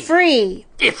free! Free.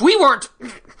 If we weren't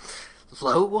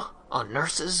low on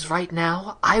nurses right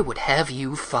now, I would have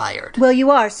you fired. Well, you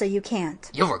are, so you can't.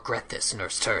 You'll regret this,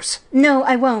 Nurse Terse. No,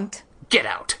 I won't. Get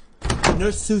out.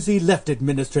 Nurse Susie left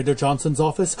Administrator Johnson's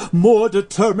office, more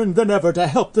determined than ever to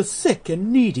help the sick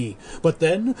and needy. But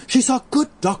then she saw good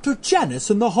Dr. Janice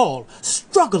in the hall,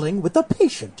 struggling with the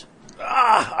patient.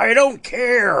 I don't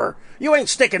care. You ain't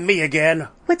sticking me again.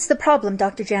 What's the problem,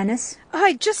 Dr. Janice?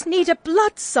 I just need a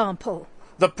blood sample.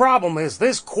 The problem is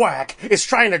this quack is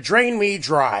trying to drain me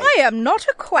dry. I am not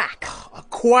a quack. A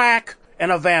quack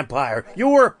and a vampire.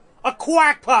 You're a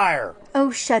quackpire.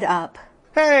 Oh, shut up.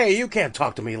 Hey, you can't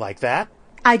talk to me like that.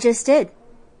 I just did.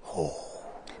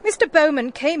 Mr.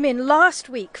 Bowman came in last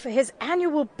week for his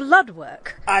annual blood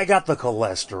work. I got the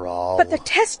cholesterol. But the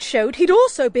test showed he'd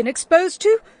also been exposed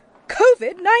to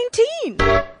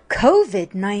COVID-19.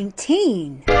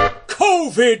 COVID-19?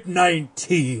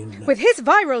 COVID-19! With his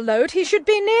viral load, he should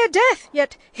be near death,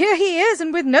 yet here he is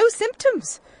and with no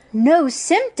symptoms. No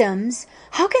symptoms?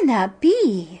 How can that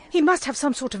be? He must have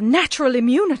some sort of natural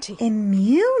immunity.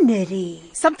 Immunity?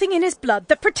 Something in his blood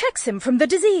that protects him from the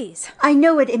disease. I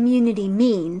know what immunity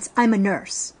means. I'm a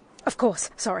nurse. Of course,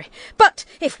 sorry. But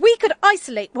if we could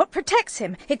isolate what protects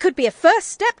him, it could be a first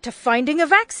step to finding a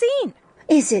vaccine.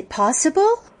 Is it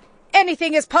possible?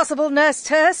 Anything is possible, Nurse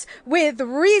Terse, with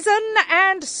reason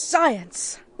and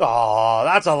science. Aw,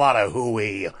 that's a lot of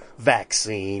hooey.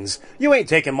 Vaccines. You ain't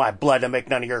taking my blood to make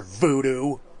none of your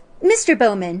voodoo. Mr.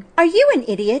 Bowman, are you an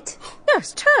idiot?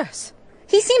 Nurse Terse.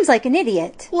 He seems like an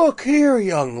idiot. Look here,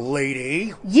 young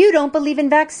lady. You don't believe in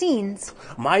vaccines.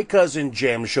 My cousin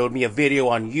Jim showed me a video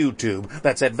on YouTube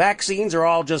that said vaccines are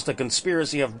all just a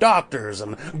conspiracy of doctors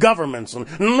and governments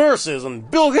and nurses and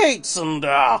Bill Gates and,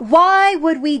 Why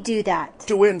would we do that?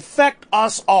 to infect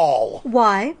us all.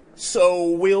 Why? So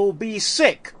we'll be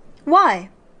sick. Why?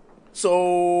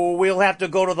 So we'll have to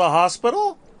go to the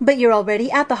hospital? But you're already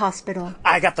at the hospital.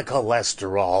 I got the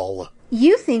cholesterol.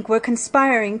 You think we're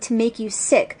conspiring to make you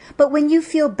sick, but when you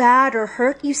feel bad or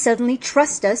hurt, you suddenly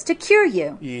trust us to cure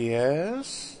you.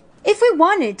 Yes? If we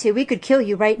wanted to, we could kill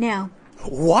you right now.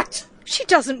 What? She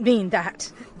doesn't mean that.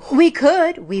 We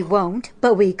could. We won't,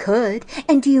 but we could.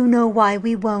 And do you know why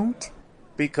we won't?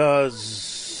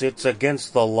 Because it's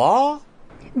against the law?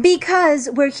 Because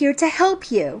we're here to help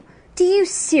you. Do you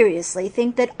seriously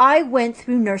think that I went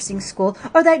through nursing school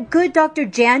or that good Dr.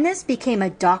 Janice became a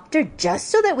doctor just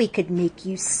so that we could make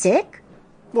you sick?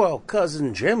 Well,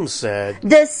 Cousin Jim said...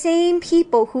 The same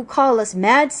people who call us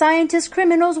mad scientist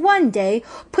criminals one day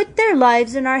put their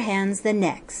lives in our hands the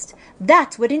next.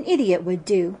 That's what an idiot would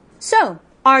do. So,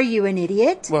 are you an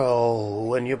idiot? Well,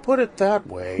 when you put it that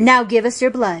way... Now give us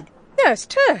your blood. Nurse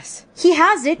Terse. He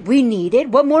has it. We need it.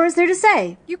 What more is there to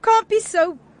say? You can't be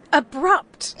so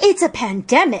abrupt. It's a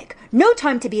pandemic. No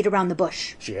time to beat around the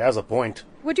bush. She has a point.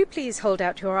 Would you please hold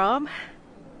out your arm?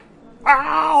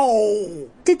 Ow!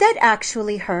 Did that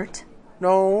actually hurt?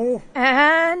 No.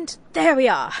 And there we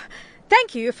are.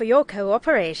 Thank you for your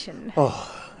cooperation.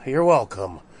 Oh, you're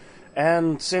welcome.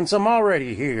 And since I'm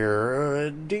already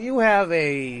here, do you have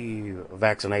a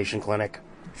vaccination clinic?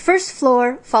 First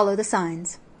floor, follow the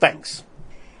signs. Thanks.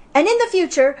 And in the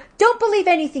future, don't believe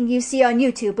anything you see on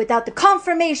YouTube without the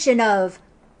confirmation of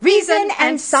reason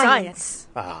and science.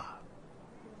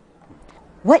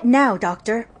 What now,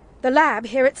 Doctor? The lab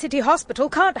here at City Hospital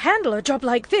can't handle a job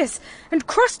like this, and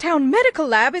Crosstown Medical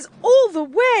Lab is all the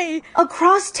way...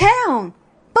 Across town?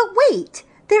 But wait,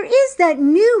 there is that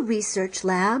new research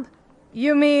lab.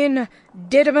 You mean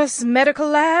Didymus Medical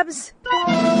Labs?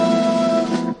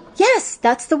 Yes,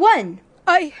 that's the one.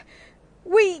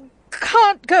 We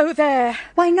can't go there.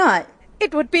 Why not?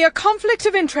 It would be a conflict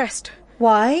of interest.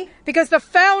 Why? Because the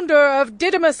founder of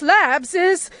Didymus Labs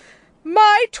is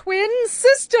my twin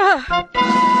sister.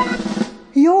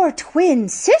 Your twin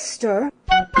sister?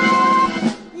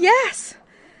 Yes.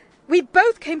 We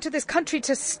both came to this country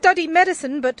to study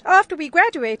medicine, but after we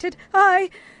graduated, I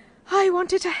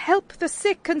wanted to help the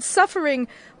sick and suffering,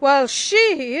 while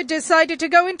she decided to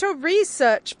go into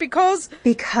research because...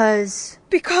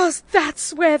 Because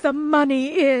that's where the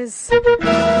money is.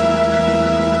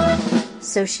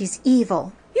 So she's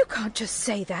evil. You can't just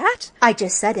say that. I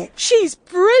just said it. She's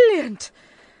brilliant.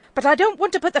 But I don't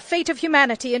want to put the fate of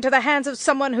humanity into the hands of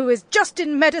someone who is just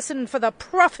in medicine for the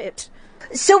profit.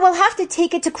 So we'll have to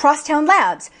take it to Crosstown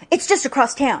Labs. It's just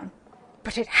across town.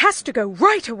 But it has to go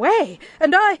right away,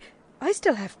 and I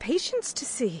still have patients to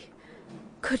see.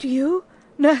 Could you,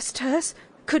 Nurse Terse,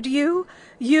 Could you,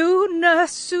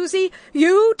 Nurse Susie,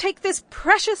 you take this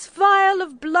precious vial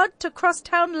of blood to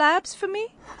Crosstown Labs for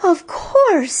me? Of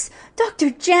course, Dr.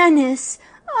 Janice.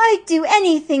 I'd do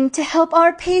anything to help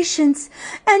our patients,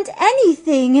 and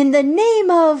anything in the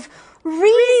name of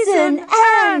reason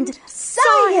and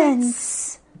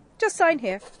science. Just sign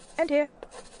here, and here,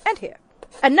 and here.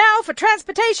 And now for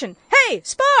transportation. Hey,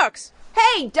 Sparks!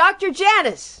 Hey, Dr.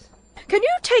 Janice! Can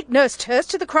you take Nurse Turse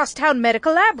to the Crosstown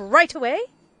Medical Lab right away?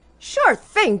 Sure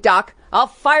thing, Doc. I'll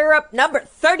fire up number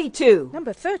 32.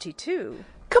 Number 32?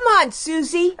 Come on,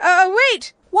 Susie.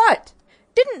 Wait! What?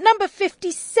 Didn't number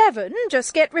 57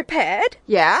 just get repaired?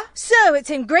 Yeah? So it's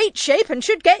in great shape and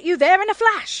should get you there in a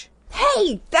flash.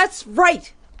 Hey, that's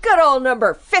right. Good old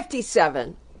number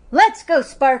 57. Let's go,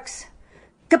 Sparks.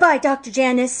 Goodbye, Dr.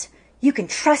 Janice. You can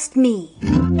trust me.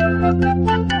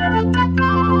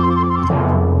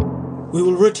 We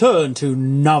will return to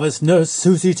Novice Nurse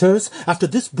Susie Turse after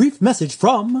this brief message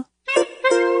from...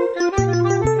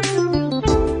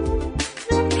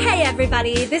 Hey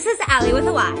everybody, this is Allie with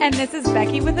a Y. And this is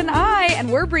Becky with an I, and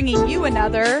we're bringing you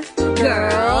another...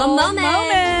 Girl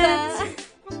Moment!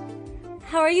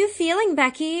 How are you feeling,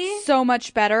 Becky? So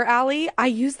much better, Allie. I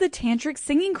used the Tantric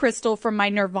Singing Crystal from my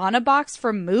Nirvana box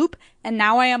from Moop, and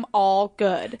now I am all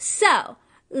good. So...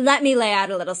 let me lay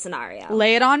out a little scenario.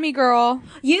 Lay it on me, girl.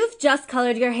 You've just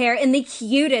colored your hair in the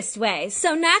cutest way,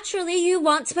 so naturally you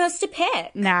weren't supposed to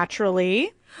pick.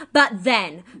 Naturally. But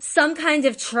then, some kind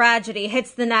of tragedy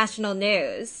hits the national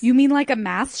news. You mean like a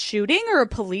mass shooting or a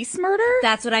police murder?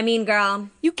 That's what I mean, girl.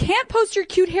 You can't post your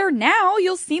cute hair now.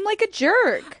 You'll seem like a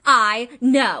jerk. I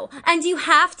know. And you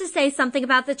have to say something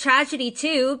about the tragedy,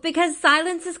 too, because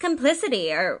silence is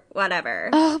complicity, or whatever.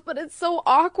 Oh, but it's so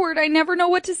awkward. I never know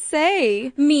what to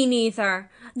say. Me neither.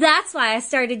 That's why I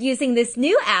started using this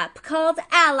new app called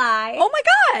Ally. Oh my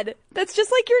God! That's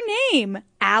just like your name.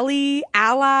 Allie,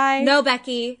 Ally. No,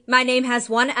 Becky. My name has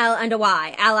one L and a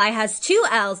Y. Ally has two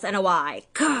L's and a Y.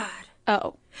 God.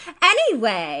 Oh.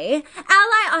 Anyway,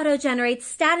 Ally auto-generates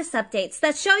status updates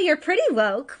that show you're pretty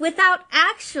woke without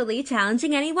actually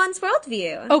challenging anyone's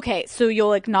worldview. Okay, so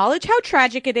you'll acknowledge how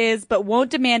tragic it is, but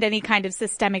won't demand any kind of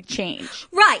systemic change.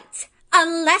 Right.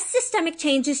 Unless systemic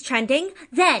change is trending,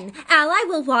 then Ally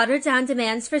will water down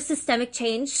demands for systemic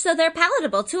change so they're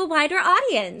palatable to a wider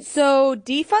audience. So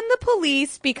defund the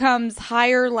police becomes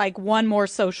hire like one more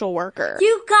social worker.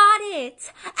 You got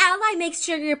it. Ally makes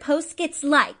sure your post gets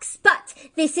likes, but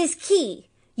this is key.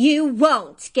 You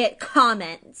won't get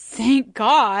comments. Thank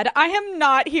God. I am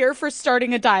not here for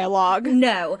starting a dialogue.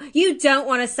 No, you don't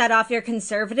want to set off your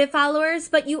conservative followers,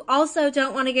 but you also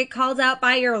don't want to get called out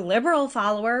by your liberal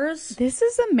followers. This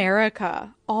is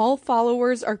America. All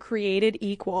followers are created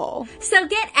equal. So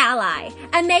get Ally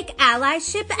and make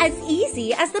allyship as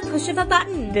easy as the push of a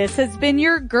button. This has been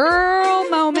your girl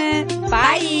moment.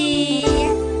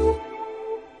 Bye.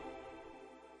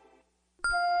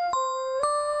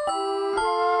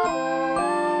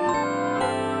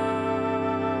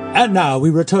 And now we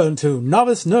return to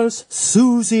Novice Nurse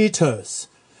Susie Turse.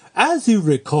 As you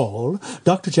recall,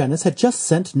 Dr. Janice had just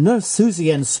sent Nurse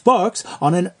Susie and Sparks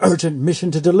on an urgent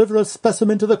mission to deliver a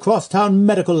specimen to the Crosstown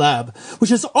Medical Lab,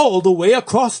 which is all the way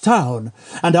across town,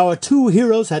 and our two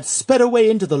heroes had sped away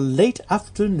into the late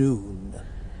afternoon.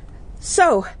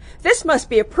 So, this must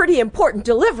be a pretty important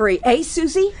delivery, eh,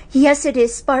 Susie? Yes, it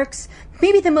is, Sparks.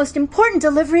 Maybe the most important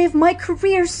delivery of my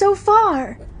career so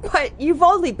far. But you've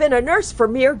only been a nurse for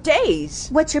mere days.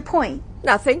 What's your point?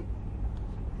 Nothing.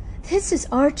 This is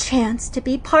our chance to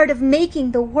be part of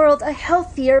making the world a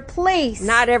healthier place.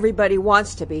 Not everybody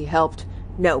wants to be helped.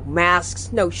 No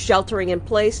masks, no sheltering in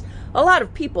place. A lot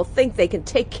of people think they can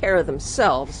take care of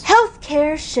themselves.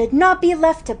 Healthcare should not be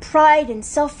left to pride and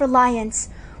self-reliance.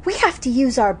 We have to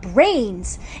use our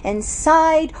brains and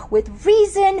side with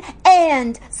reason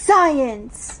and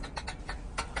science.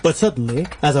 But suddenly,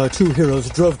 as our two heroes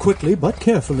drove quickly but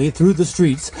carefully through the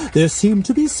streets, there seemed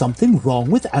to be something wrong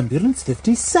with Ambulance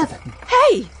 57.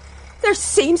 Hey! There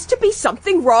seems to be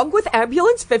something wrong with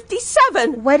Ambulance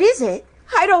 57. What is it?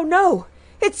 I don't know.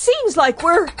 It seems like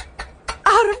we're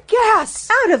out of gas.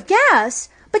 Out of gas?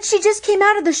 But she just came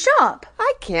out of the shop.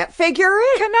 I can't figure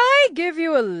it. Can I give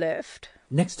you a lift?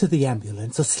 Next to the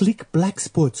ambulance, a sleek black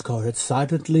sports car had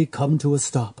silently come to a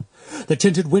stop. The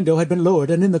tinted window had been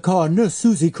lowered, and in the car, Nurse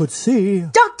Susie could see...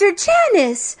 Dr.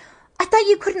 Janice! I thought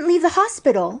you couldn't leave the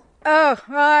hospital. Oh,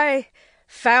 I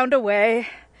found a way.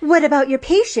 What about your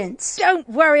patients? Don't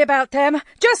worry about them.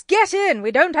 Just get in.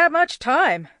 We don't have much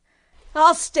time.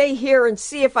 I'll stay here and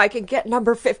see if I can get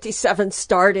number 57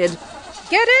 started.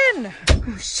 Get in!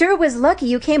 Sure was lucky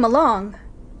you came along.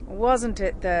 Wasn't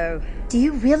it, though? Do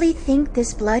you really think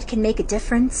this blood can make a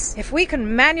difference? If we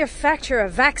can manufacture a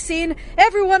vaccine,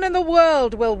 everyone in the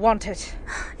world will want it.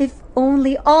 If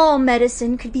only all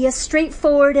medicine could be as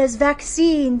straightforward as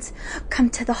vaccines. Come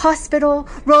to the hospital,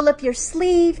 roll up your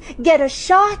sleeve, get a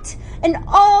shot, and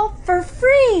all for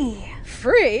free.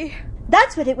 Free?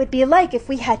 That's what it would be like if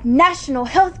we had national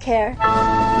health care.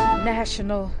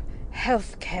 National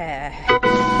health care.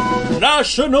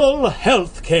 National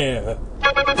health care.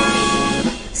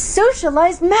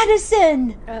 Socialized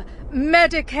medicine.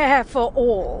 Medicare for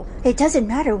all. It doesn't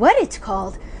matter what it's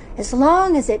called, as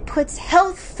long as it puts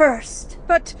health first.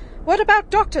 But what about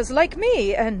doctors like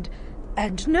me and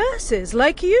nurses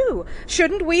like you?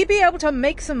 Shouldn't we be able to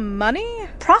make some money?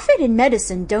 Profit and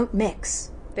medicine don't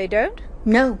mix. They don't?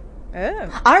 No.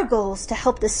 Oh. Our goal's to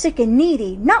help the sick and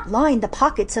needy, not line the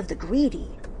pockets of the greedy.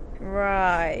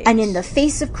 Right. And in the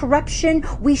face of corruption,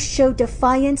 we show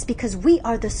defiance because we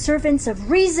are the servants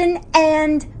of reason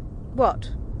and...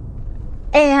 What?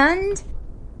 And...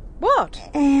 What?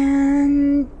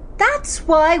 And... That's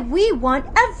why we want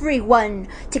everyone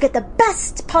to get the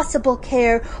best possible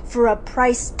care for a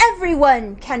price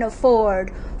everyone can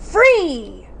afford.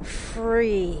 Free!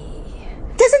 Free.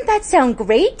 Doesn't that sound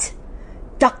great?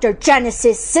 Dr.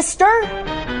 Janice's sister?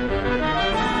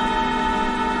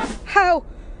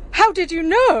 How did you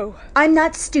know? I'm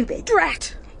not stupid.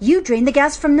 Drat! You drained the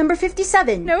gas from number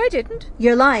 57. No, I didn't.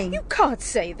 You're lying. You can't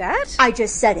say that. I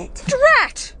just said it.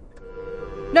 Drat!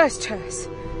 Nurse Terse,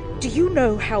 do you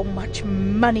know how much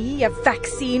money a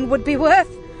vaccine would be worth?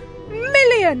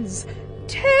 Millions!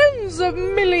 Tens of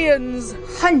millions!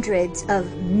 Hundreds of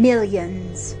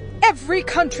millions. Every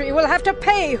country will have to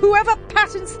pay whoever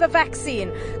patents the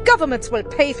vaccine. Governments will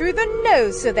pay through the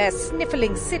nose so their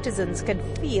sniffling citizens can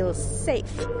feel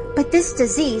safe. But this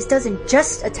disease doesn't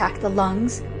just attack the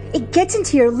lungs. It gets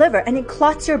into your liver and it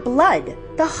clots your blood.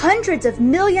 The hundreds of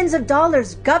millions of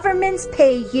dollars governments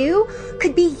pay you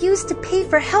could be used to pay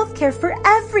for healthcare for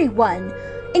everyone,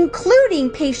 including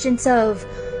patients of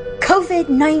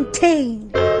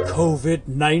COVID-19.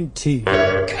 COVID-19.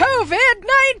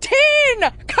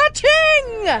 COVID-19!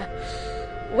 Ka-ching!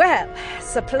 Well,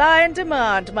 supply and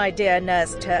demand, my dear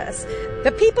Nurse Terse.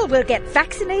 The people will get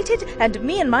vaccinated, and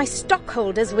me and my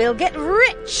stockholders will get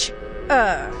rich.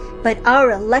 But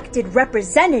our elected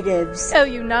representatives... Oh,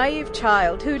 you naive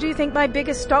child. Who do you think my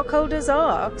biggest stockholders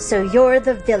are? So you're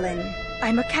the villain.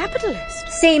 I'm a capitalist.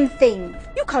 Same thing.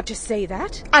 You can't just say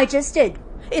that. I just did.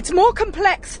 It's more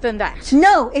complex than that.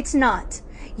 No, it's not.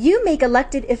 You make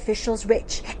elected officials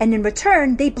rich, and in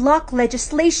return, they block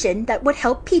legislation that would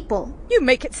help people. You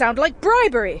make it sound like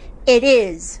bribery. It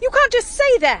is. You can't just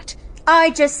say that. I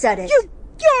just said it.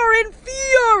 You're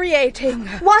infuriating.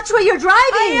 Watch where you're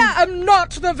driving. I am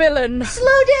not the villain. Slow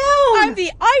down. I'm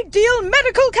the ideal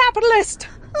medical capitalist.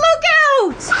 Look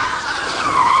out!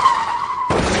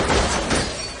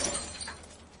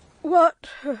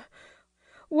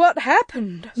 What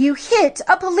happened? You hit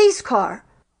a police car.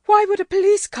 Why would a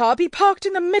police car be parked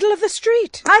in the middle of the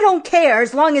street? I don't care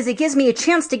as long as it gives me a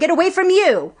chance to get away from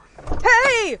you.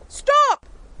 Hey! Stop!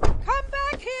 Come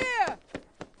back here!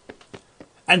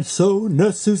 And so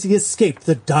Nurse Susie escaped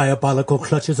the diabolical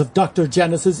clutches of Dr.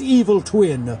 Janice's evil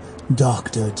twin,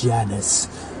 Dr. Janice.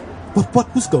 But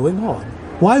what was going on?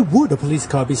 Why would a police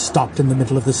car be stopped in the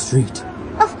middle of the street?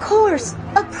 Of course,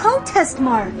 a protest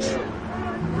march.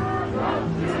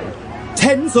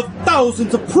 Tens of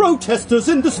thousands of protesters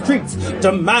in the streets,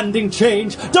 demanding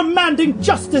change, demanding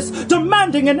justice,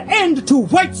 demanding an end to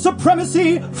white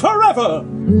supremacy forever.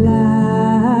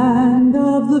 Land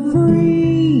of the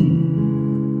free,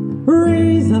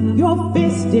 raise up your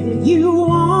fist if you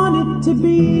want it to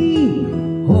be.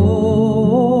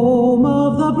 Home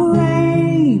of the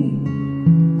brave,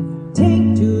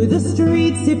 take to the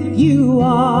streets if you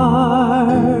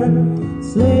are.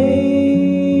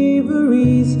 Slavery's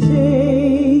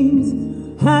chains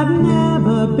have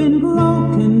never been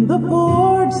broken, the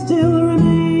forge still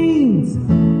remains.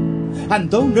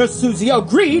 And though Nurse Susie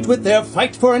agreed with their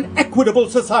fight for an equitable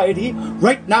society,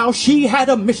 right now she had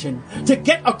a mission to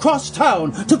get across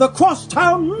town to the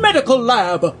Crosstown Medical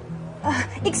Lab.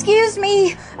 Excuse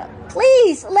me.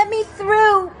 Please, let me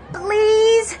through.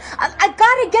 Please. I've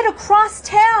got to get across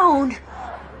town.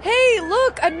 Hey,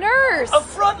 look, a nurse. A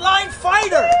frontline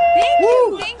fighter. Thank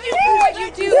you for what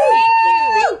you do.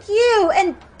 Thank you.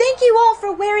 And thank you all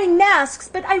for wearing masks,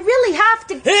 but I really have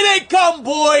to... Here they come,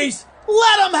 boys.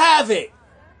 Let them have it.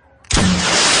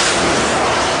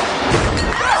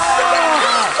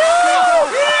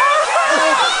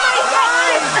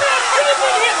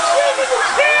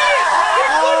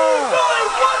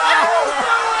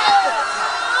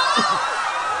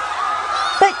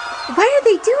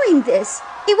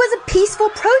 It was a peaceful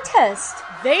protest.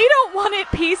 They don't want it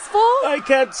peaceful. I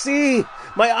can't see.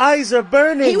 My eyes are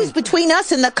burning. He was between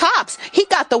us and the cops. He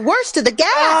got the worst of the gas.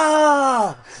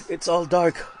 Ah! It's all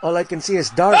dark. All I can see is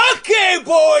dark. Okay,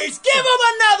 boys, give him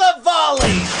another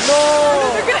volley.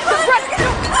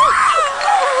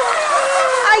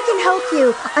 I can help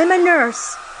you. I'm a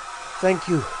nurse. Thank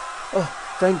you. Oh,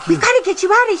 thank you. We've got to get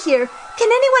you out of here. Can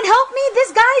anyone help me?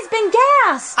 This guy's been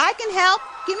gassed. I can help.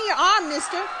 Give me your arm,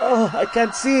 mister. Oh, I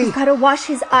can't see. We've got to wash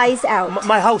his eyes out.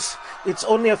 My house. It's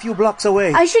only a few blocks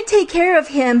away. I should take care of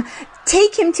him.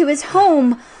 Take him to his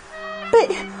home.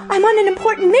 But I'm on an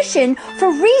important mission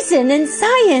for reason and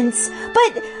science.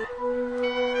 But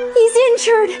he's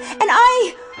injured, and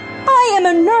I am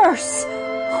a nurse.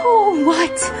 Oh,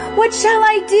 what? What shall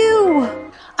I do?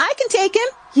 I can take him.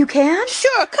 You can?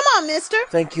 Sure. Come on, mister.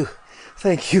 Thank you.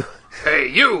 Thank you. Hey,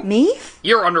 you! Me?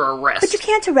 You're under arrest. But you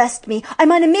can't arrest me.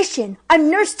 I'm on a mission.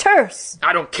 I'm Nurse Terse.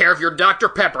 I don't care if you're Dr.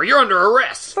 Pepper. You're under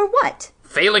arrest. For what?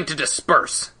 Failing to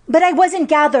disperse. But I wasn't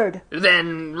gathered.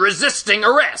 Then resisting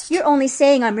arrest. You're only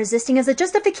saying I'm resisting as a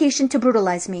justification to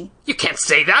brutalize me. You can't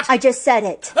say that. I just said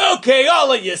it. Okay,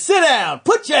 all of you, sit down.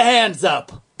 Put your hands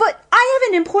up. But I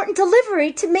have an important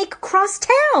delivery to make across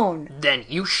town. Then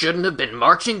you shouldn't have been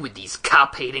marching with these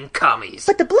cop-hating commies.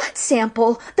 But the blood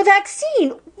sample, the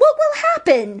vaccine, what will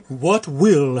happen? What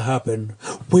will happen?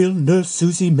 Will Nurse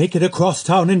Susie make it across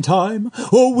town in time?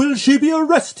 Or will she be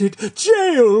arrested,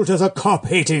 jailed as a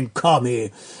cop-hating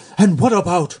commie? And what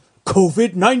about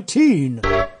COVID-19?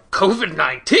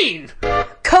 COVID-19?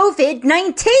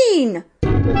 COVID-19!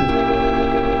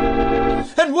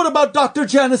 And what about Dr.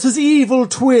 Janice's evil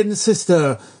twin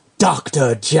sister,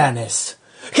 Dr. Janice?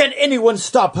 Can anyone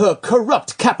stop her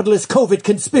corrupt capitalist COVID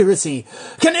conspiracy?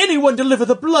 Can anyone deliver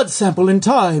the blood sample in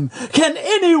time? Can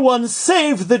anyone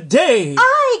save the day?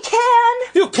 I can!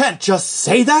 You can't just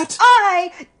say that!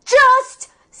 I just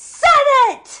said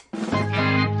it!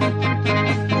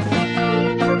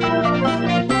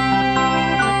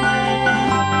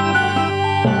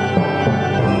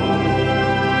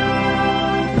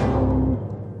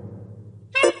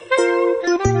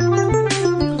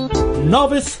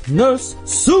 Novice Nurse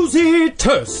Susie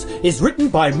Terse is written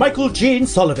by Michael Gene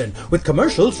Sullivan, with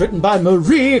commercials written by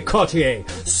Marie Cartier.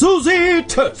 Susie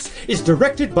Terse is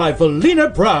directed by Valina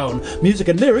Brown. Music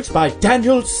and lyrics by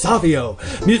Daniel Savio.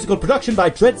 Musical production by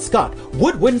Dred Scott.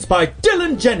 Woodwinds by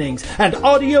Dylan Jennings. And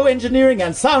audio engineering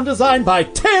and sound design by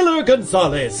Taylor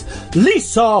Gonzalez.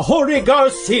 Lisa Hori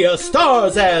Garcia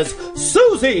stars as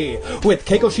Susie, with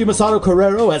Keiko Shimasato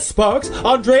Carrero as Sparks,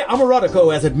 Andre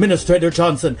Amoratico as Administrator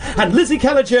Johnson, and Lizzie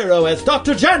Calagero as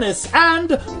Dr. Janice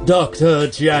and Dr.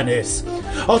 Janice.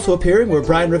 Also appearing were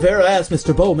Brian Rivera as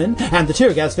Mr. Bowman and the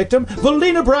tear gas victim,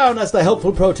 Valina Brown as the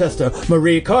helpful protester,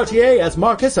 Marie Cartier as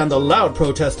Marcus and the loud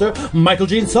protester, Michael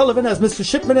Gene Sullivan as Mr.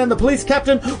 Shipman and the police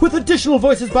captain, with additional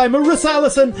voices by Marissa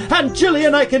Allison and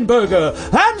Gillian Eichenberger.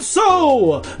 And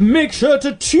so, make sure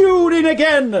to tune in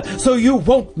again so you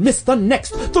won't miss the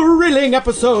next thrilling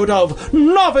episode of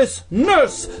Novice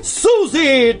Nurse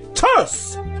Susie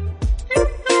Terse.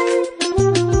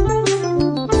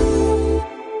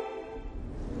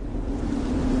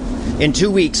 In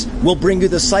 2 weeks, we'll bring you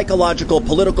the psychological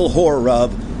political horror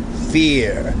of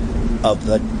Fear of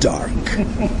the Dark.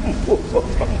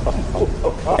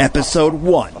 Episode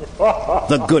 1,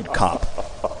 The Good Cop.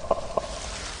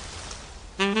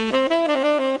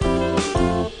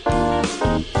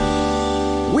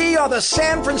 We are the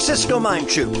San Francisco Mime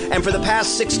Troupe, and for the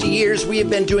past 60 years, we have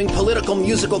been doing political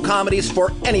musical comedies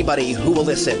for anybody who will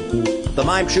listen. The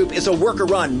Mime Troupe is a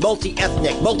worker-run,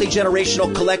 multi-ethnic,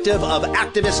 multi-generational collective of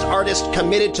activist artists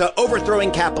committed to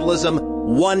overthrowing capitalism,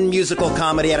 one musical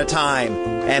comedy at a time.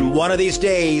 And one of these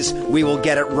days, we will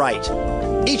get it right.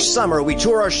 Each summer, we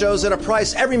tour our shows at a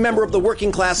price every member of the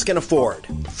working class can afford.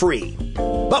 Free.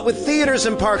 But with theaters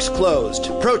and parks closed,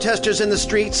 protesters in the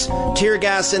streets, tear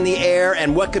gas in the air,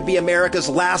 and what could be America's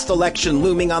last election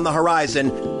looming on the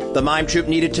horizon, the Mime Troupe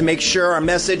needed to make sure our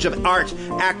message of art,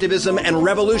 activism, and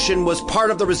revolution was part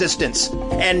of the resistance.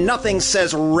 And nothing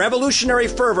says revolutionary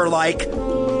fervor like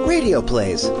radio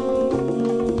plays.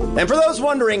 And for those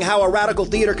wondering how a radical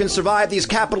theater can survive these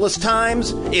capitalist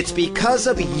times, it's because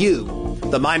of you.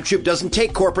 The Mime Troupe doesn't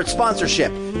take corporate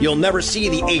sponsorship. You'll never see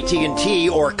the AT&T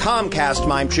or Comcast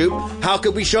Mime Troupe. How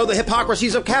could we show the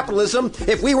hypocrisies of capitalism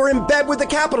if we were in bed with the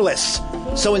capitalists?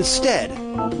 So instead,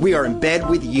 we are in bed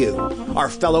with you, our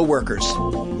fellow workers.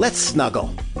 Let's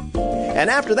snuggle. And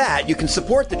after that, you can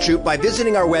support the troupe by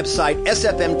visiting our website,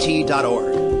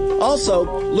 sfmt.org. Also,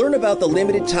 learn about the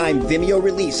limited-time Vimeo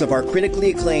release of our critically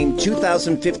acclaimed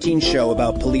 2015 show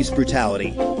about police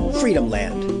brutality, Freedom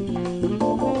Land.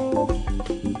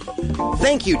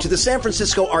 Thank you to the San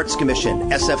Francisco Arts Commission,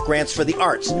 SF Grants for the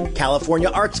Arts, California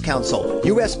Arts Council,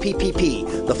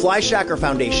 USPPP, the Fleischacker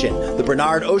Foundation, the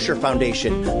Bernard Osher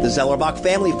Foundation, the Zellerbach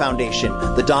Family Foundation,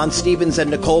 the Don Stevens and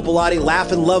Nicole Bellotti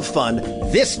Laugh and Love Fund,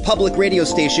 this public radio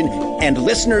station, and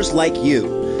listeners like you.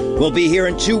 We'll be here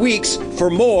in 2 weeks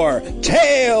for more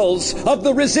Tales of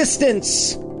the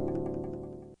Resistance.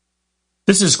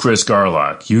 This is Chris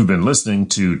Garlock. You've been listening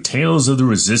to Tales of the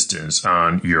Resistance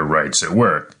on Your Rights at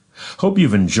Work. Hope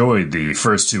you've enjoyed the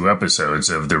first 2 episodes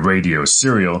of the radio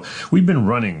serial we've been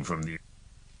running from the...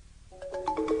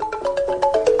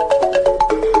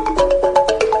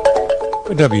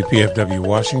 For WPFW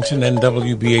Washington and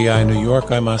WBAI New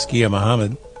York, I'm Askia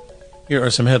Mohammed. Here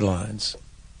are some headlines.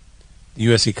 The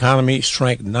U.S. economy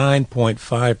shrank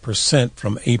 9.5%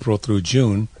 from April through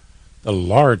June, the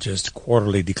largest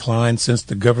quarterly decline since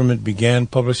the government began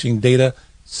publishing data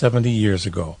 70 years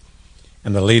ago,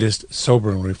 and the latest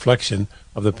sobering reflection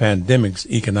of the pandemic's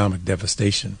economic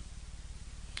devastation.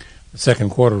 The second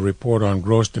quarter report on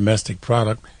gross domestic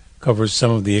product covers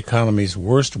some of the economy's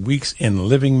worst weeks in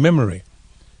living memory,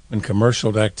 when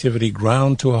commercial activity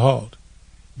ground to a halt.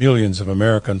 Millions of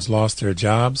Americans lost their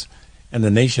jobs, and the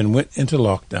nation went into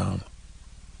lockdown.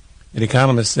 And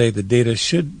economists say the data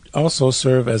should also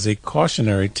serve as a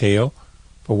cautionary tale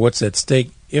for what's at stake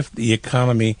if the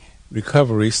economy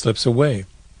recovery slips away,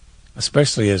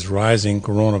 especially as rising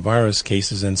coronavirus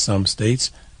cases in some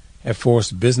states have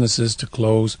forced businesses to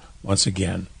close once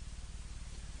again.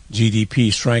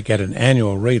 GDP shrank at an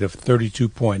annual rate of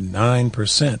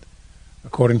 32.9%,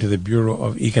 according to the Bureau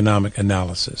of Economic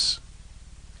Analysis.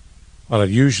 While it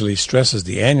usually stresses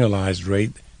the annualized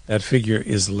rate, that figure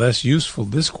is less useful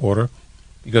this quarter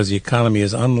because the economy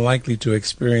is unlikely to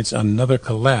experience another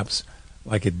collapse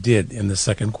like it did in the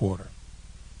second quarter.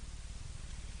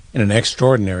 In an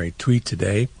extraordinary tweet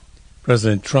today,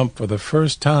 President Trump for the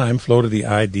first time floated the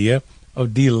idea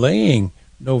of delaying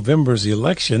November's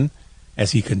election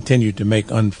as he continued to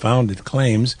make unfounded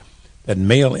claims that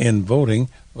mail-in voting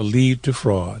will lead to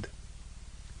fraud.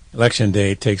 Election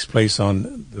Day takes place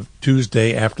on the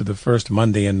Tuesday after the first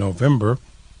Monday in November,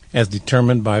 as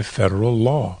determined by federal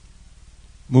law.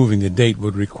 Moving the date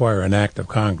would require an act of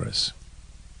Congress.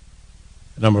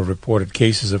 The number of reported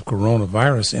cases of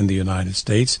coronavirus in the United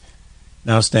States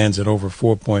now stands at over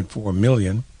 4.4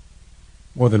 million.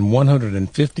 More than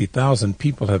 150,000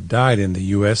 people have died in the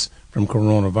U.S. from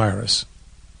coronavirus.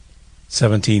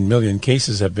 17 million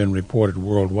cases have been reported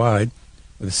worldwide,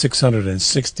 with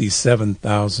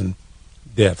 667,000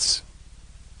 deaths.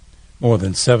 More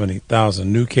than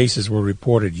 70,000 new cases were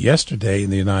reported yesterday in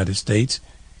the United States,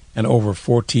 and over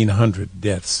 1,400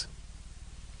 deaths.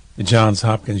 The Johns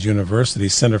Hopkins University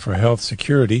Center for Health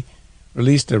Security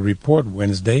released a report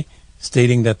Wednesday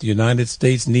stating that the United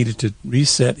States needed to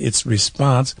reset its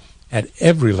response at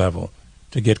every level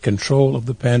to get control of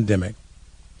the pandemic.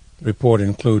 The report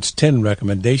includes 10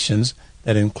 recommendations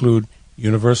that include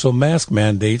universal mask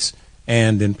mandates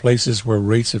and, in places where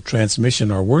rates of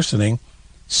transmission are worsening,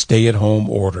 stay-at-home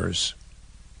orders.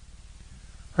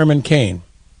 Herman Cain,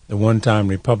 the one-time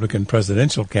Republican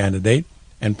presidential candidate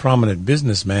and prominent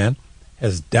businessman,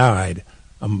 has died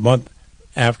a month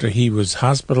after he was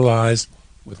hospitalized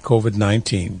with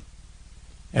COVID-19.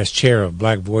 As chair of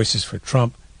Black Voices for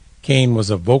Trump, Cain was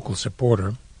a vocal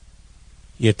supporter.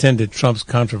 He attended Trump's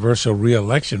controversial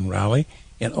re-election rally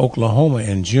in Oklahoma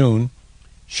in June,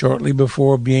 shortly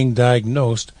before being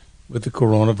diagnosed with the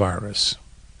coronavirus.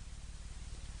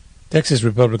 Texas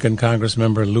Republican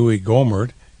Congressmember Louis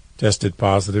Gohmert tested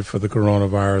positive for the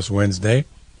coronavirus Wednesday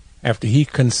after he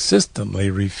consistently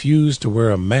refused to wear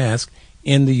a mask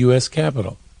in the U.S.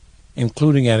 Capitol,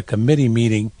 including at a committee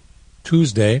meeting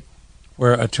Tuesday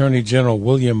where Attorney General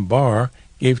William Barr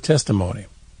gave testimony.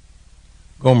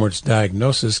 Gohmert's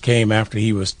diagnosis came after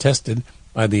he was tested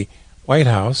by the White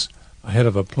House ahead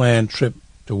of a planned trip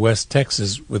to West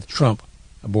Texas with Trump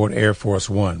aboard Air Force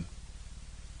One.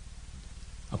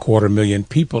 250,000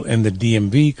 people in the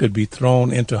DMV could be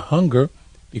thrown into hunger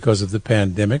because of the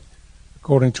pandemic,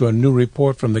 according to a new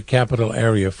report from the Capital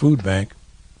Area Food Bank.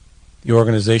 The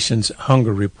organization's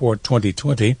Hunger Report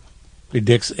 2020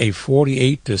 predicts a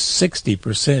 48 to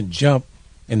 60% jump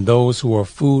in those who are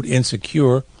food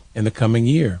insecure in the coming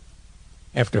year,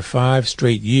 after 5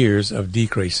 straight years of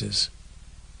decreases.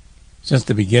 Since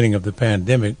the beginning of the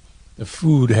pandemic, the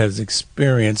food has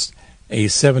experienced a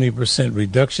 70%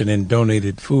 reduction in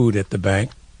donated food at the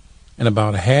bank, and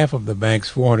about half of the bank's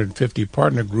 450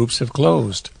 partner groups have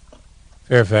closed.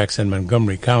 Fairfax and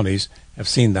Montgomery counties have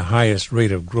seen the highest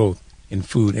rate of growth in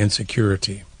food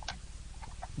insecurity.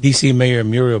 D.C. Mayor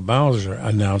Muriel Bowser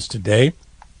announced today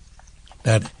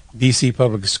that D.C.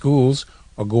 public schools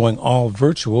are going all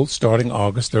virtual starting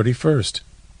August 31st.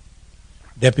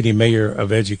 Deputy Mayor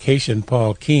of Education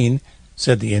Paul Keene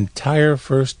said the entire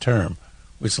first term,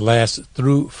 which lasts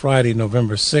through Friday,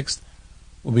 November 6th,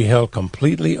 will be held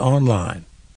completely online.